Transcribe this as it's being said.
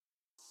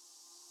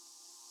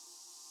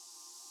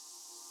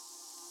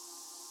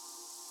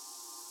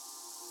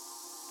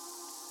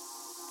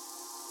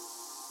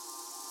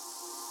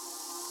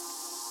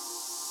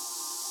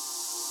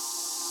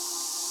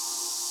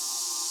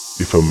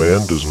If a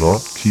man does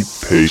not keep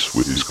pace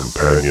with his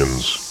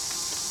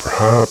companions,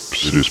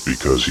 perhaps it is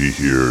because he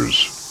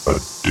hears a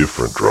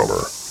different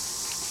drummer.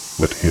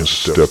 Let him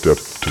step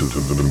to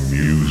the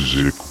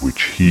music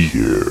which he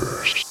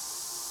hears.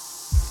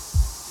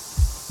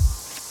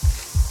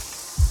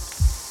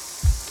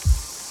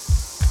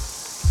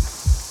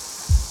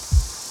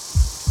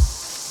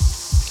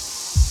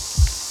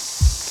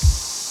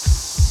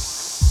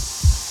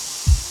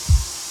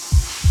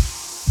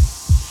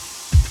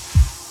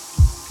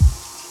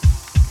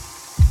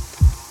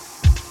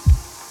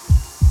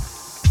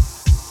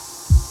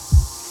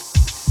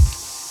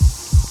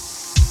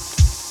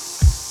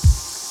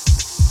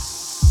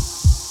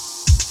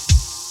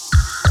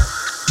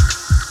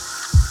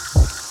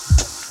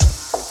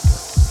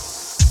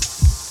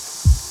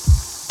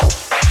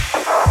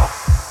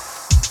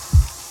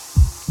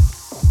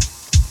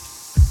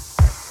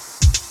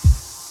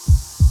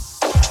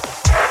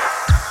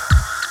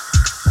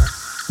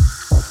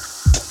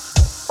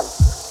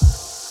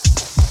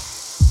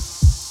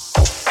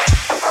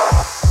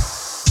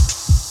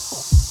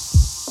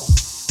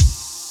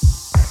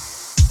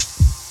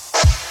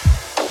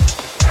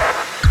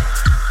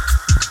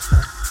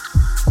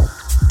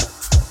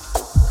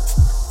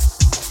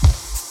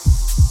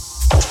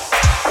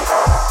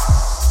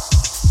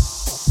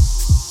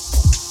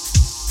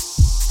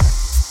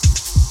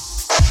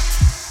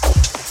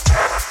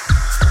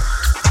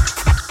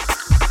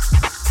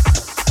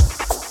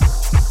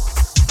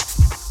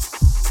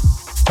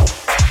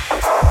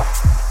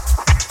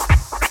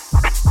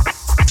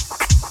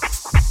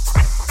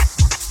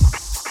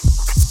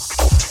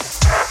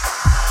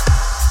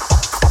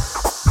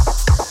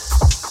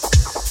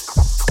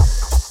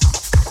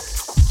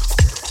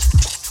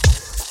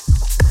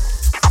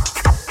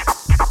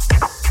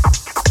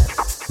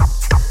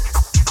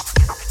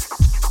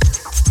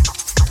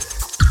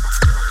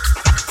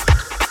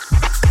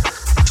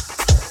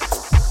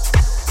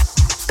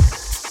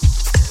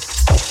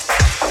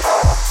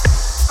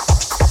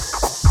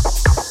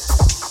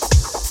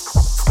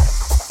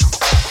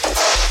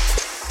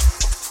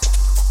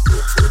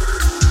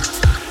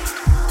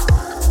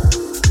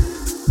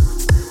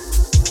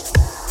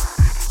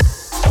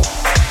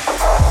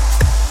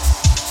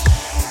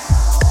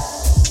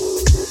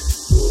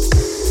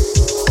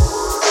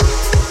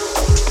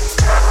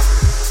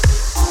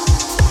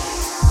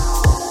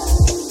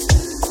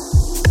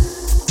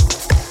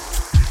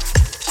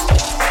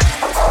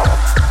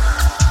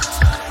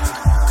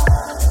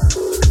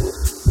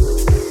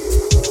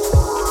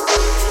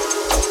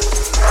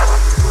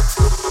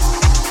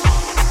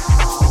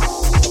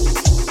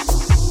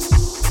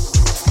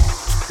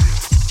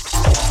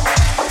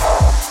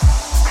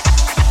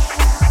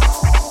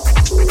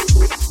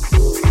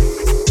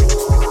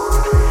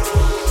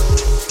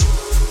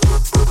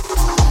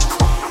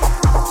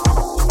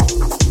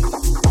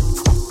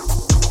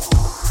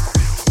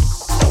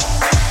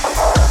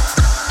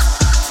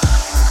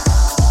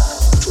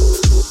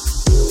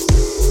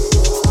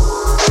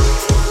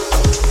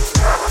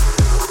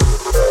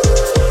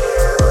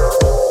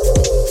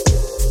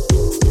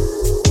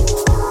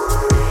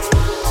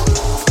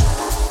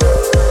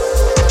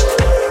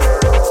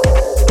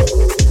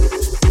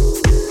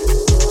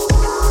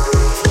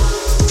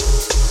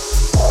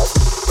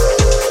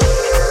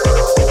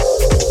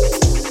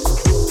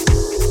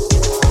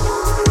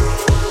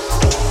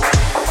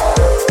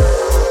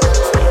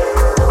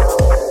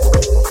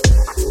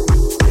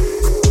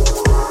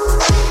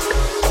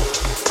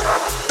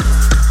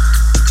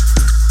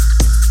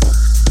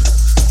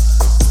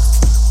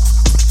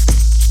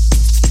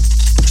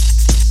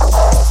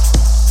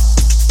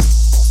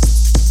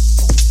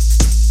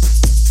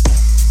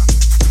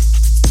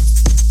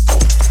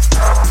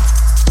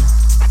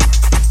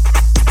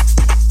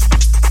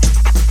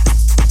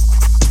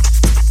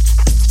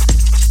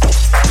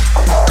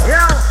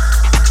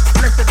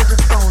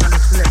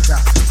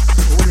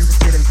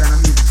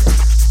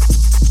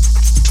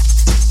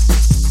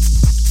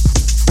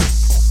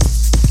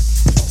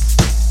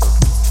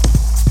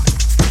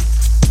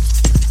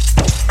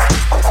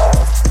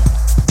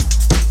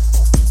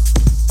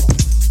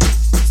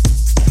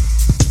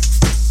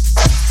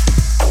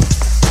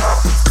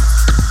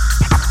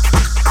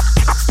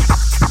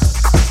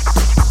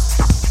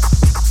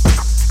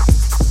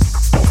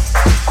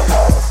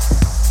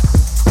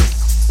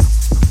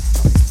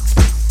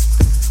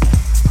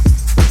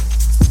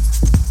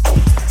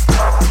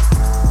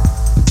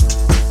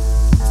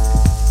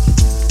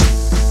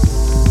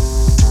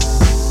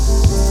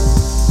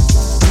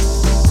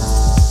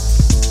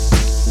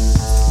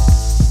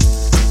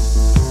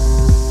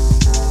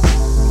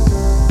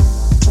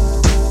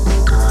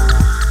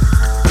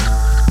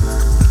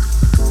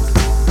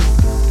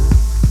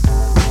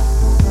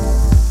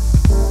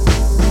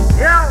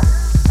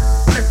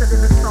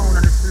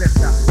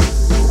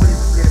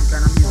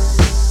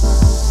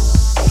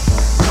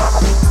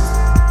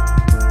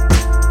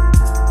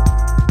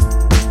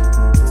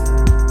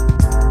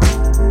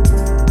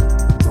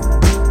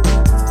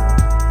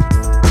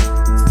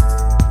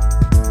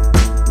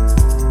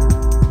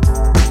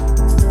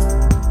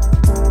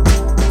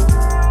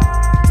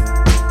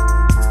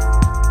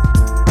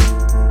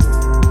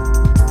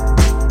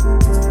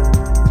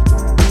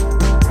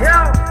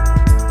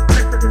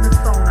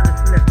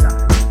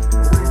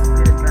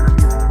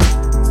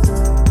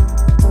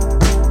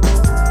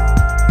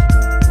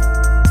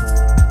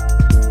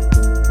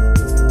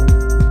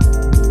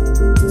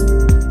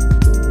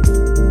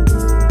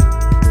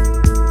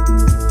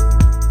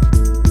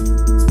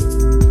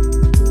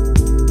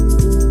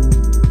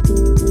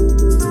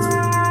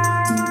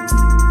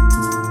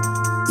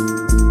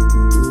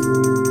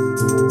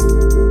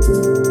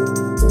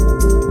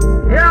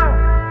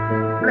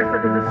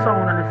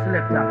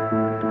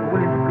 selector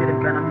willing to play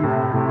them kind of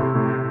music.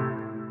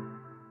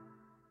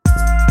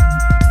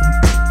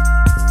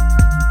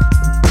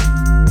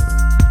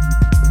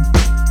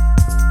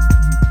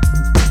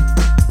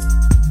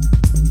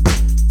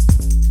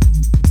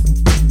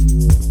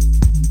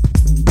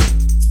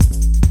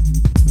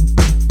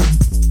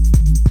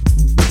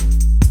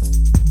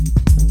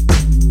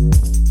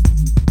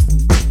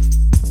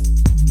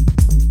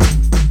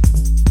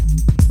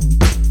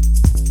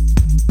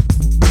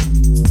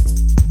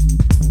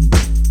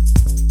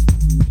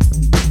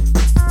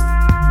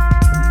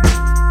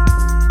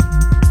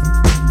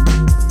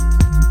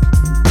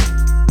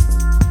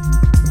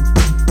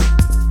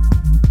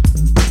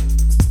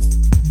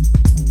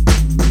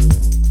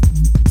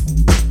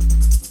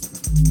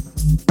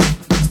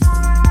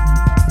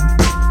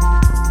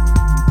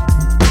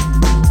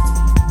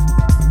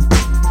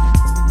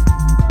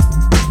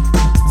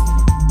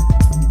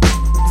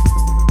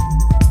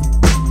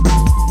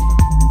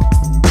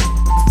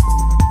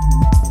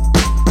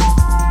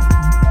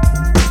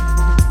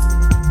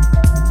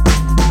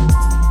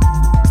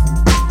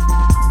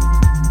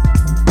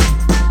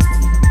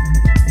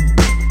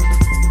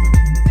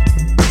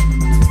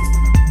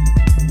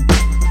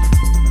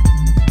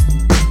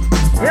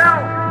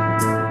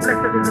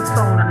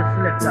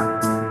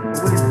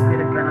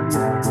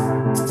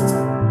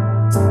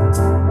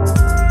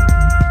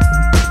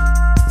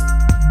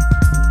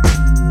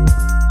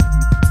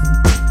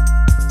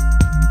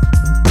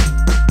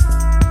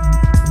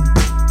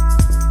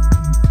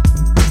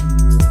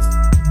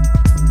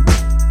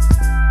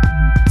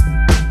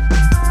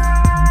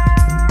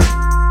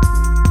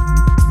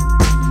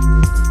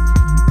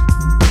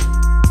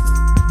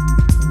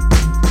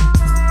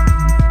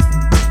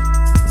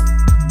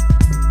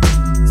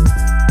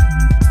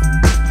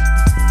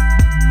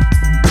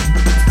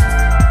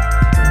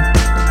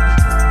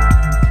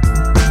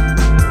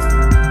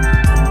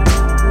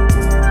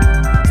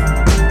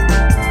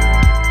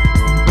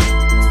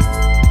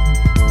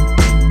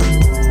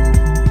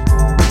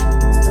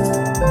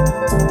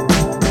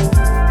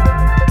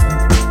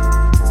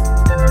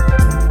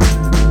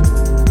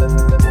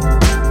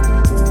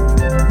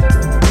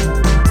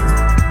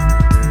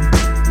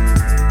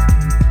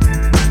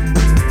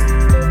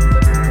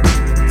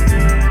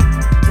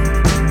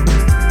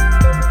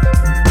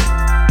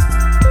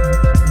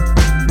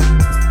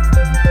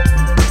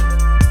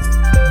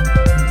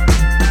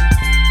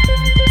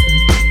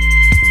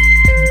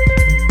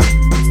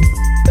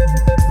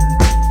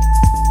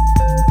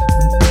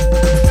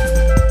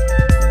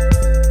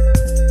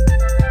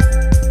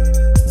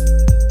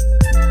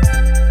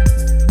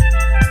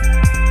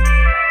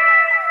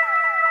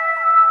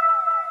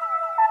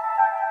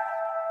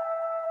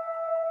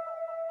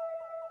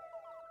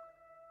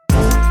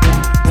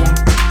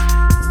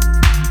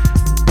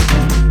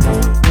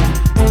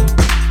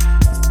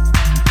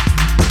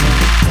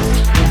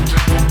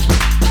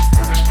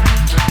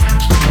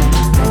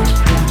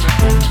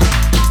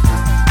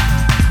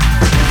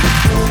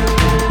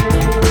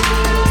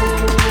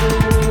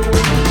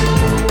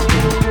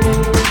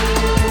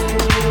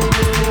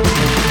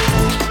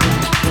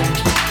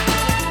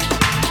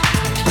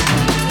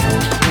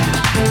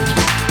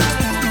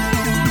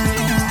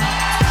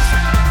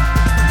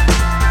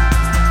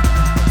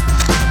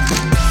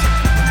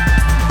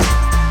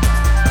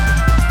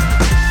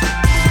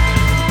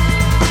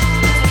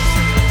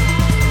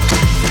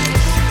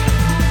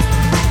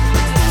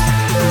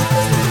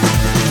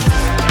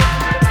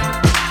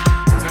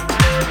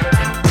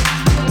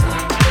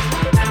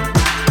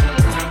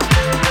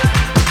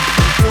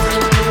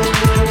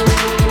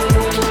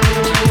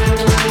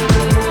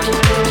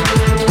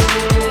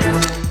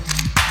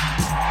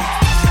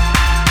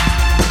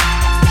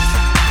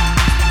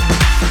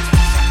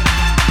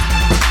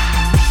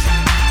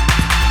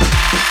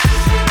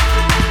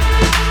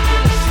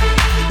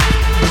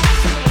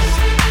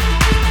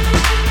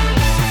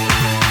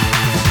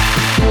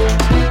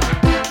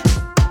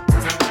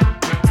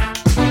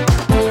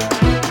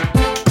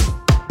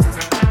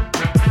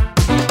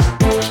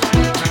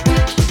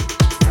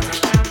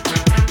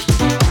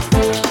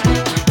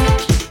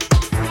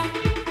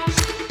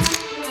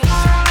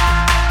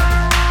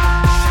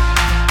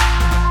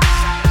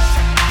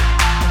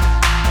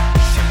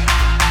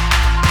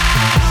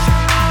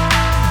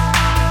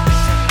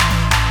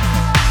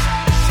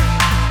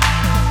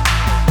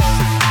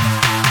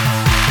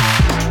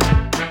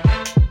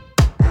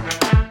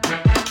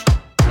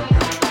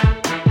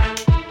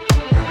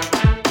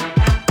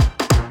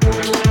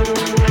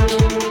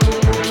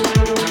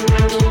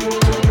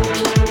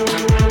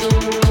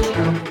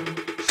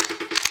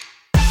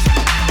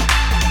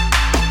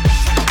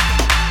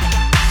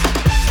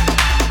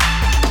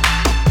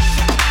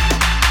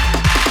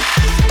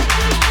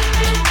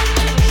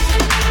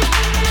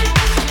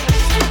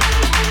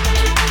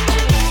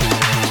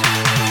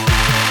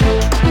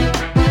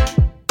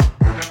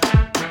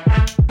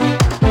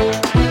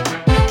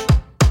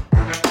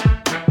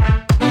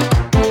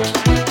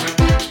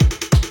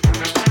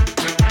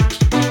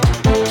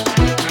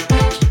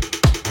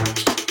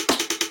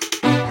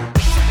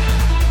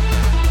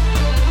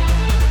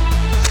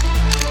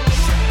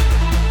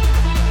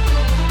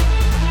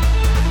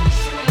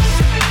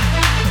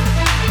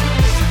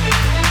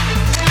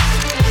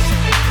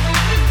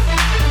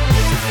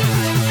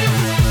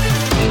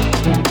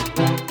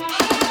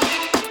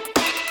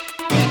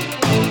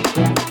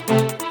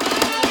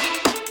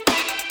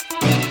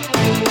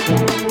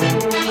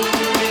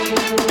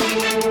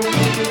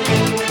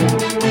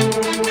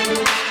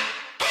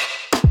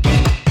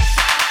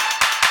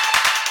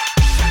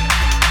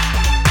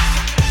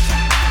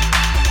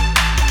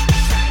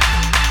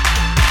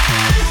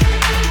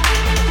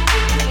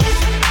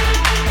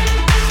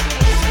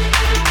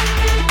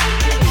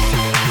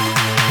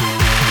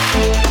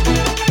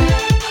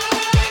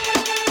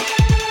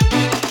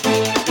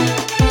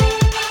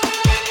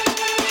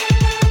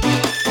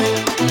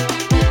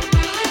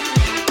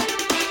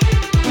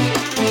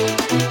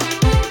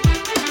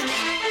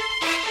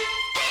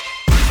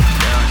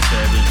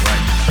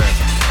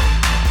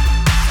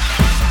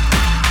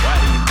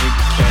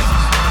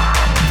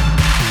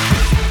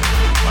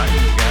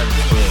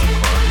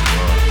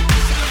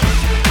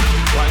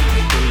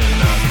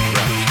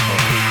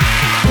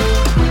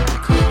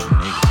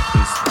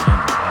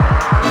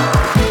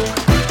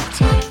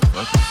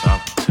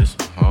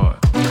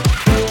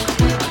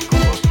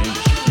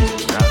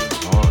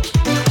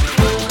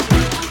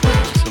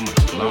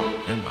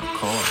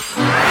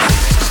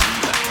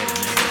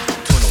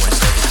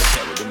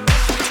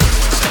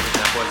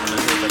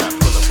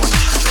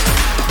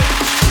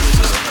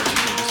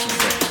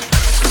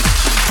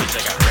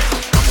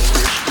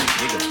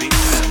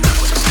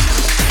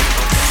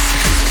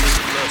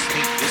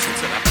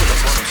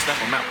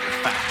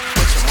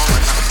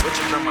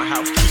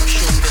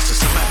 shooting until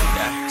somebody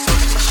die. So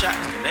many shots,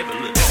 the neighbor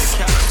looked at the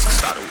couch.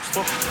 Thought it was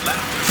fucking loud.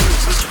 You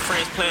was with your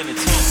friends playing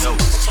Nintendo.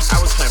 I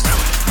was playing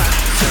around with the pot.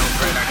 7th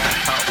grade, I got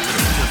caught with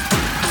a pistol.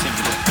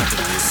 Singular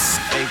pepperfield.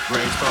 8th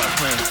grade, started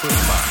playing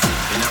football.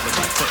 Then I was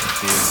like, fuck the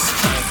field.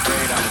 9th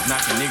grade, I was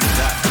knocking niggas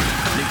out.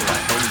 Nigga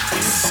like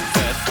Holyfield.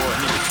 Fast forward,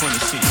 nigga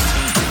 2016.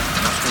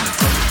 And I'm screaming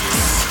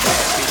Cloverfield.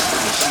 Bad bitch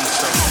with the sheets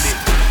so thick.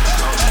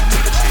 Oh, you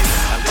nigga bitch.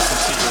 I listen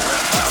to your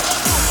rap talk.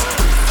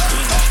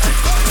 You ain't no street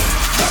for real.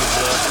 Niggas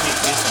love sneak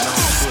dissing on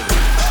Twitter.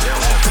 They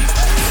don't want beef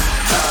for real.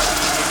 All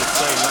these niggas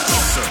play like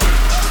you suck.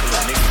 Till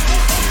a nigga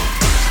get killed.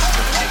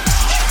 Till a nigga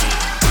get spit.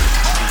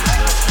 Till your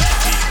blood get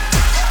spit.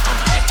 I'm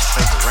an active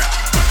favorite rap.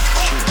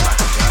 Shooting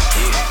like a gun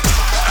dead.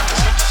 I've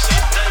been with you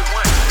since day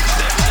one.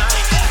 That mean I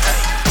ain't even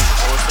hate.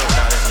 So what's up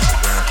with all that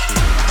Instagram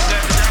shit?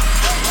 That mean I ain't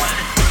just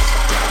playing.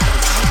 Yeah, I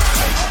put some niggas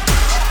face.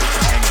 Put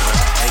your hanging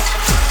like a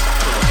Haitian.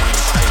 Pull up on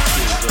your tight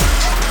kids up.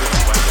 Look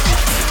at what the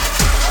bitch makes.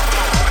 Come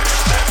on, man.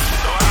 You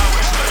know I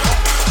always play on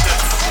bitch.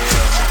 Yeah,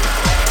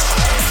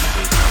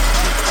 nigga.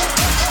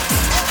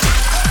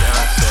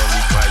 Down tell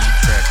me why you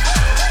trapping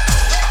so.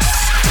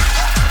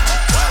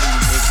 Why do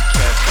you niggas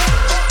catch me?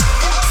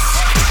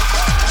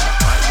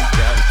 Why you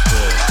got a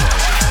 12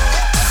 cars for?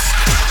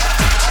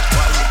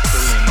 Why you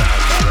pulling all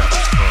your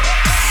raps for?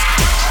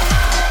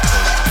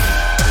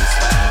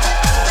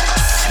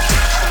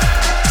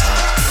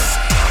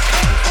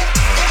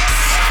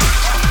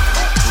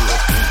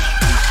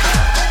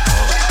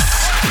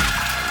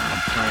 I'm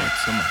praying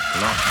to my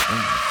Glock in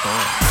the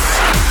car.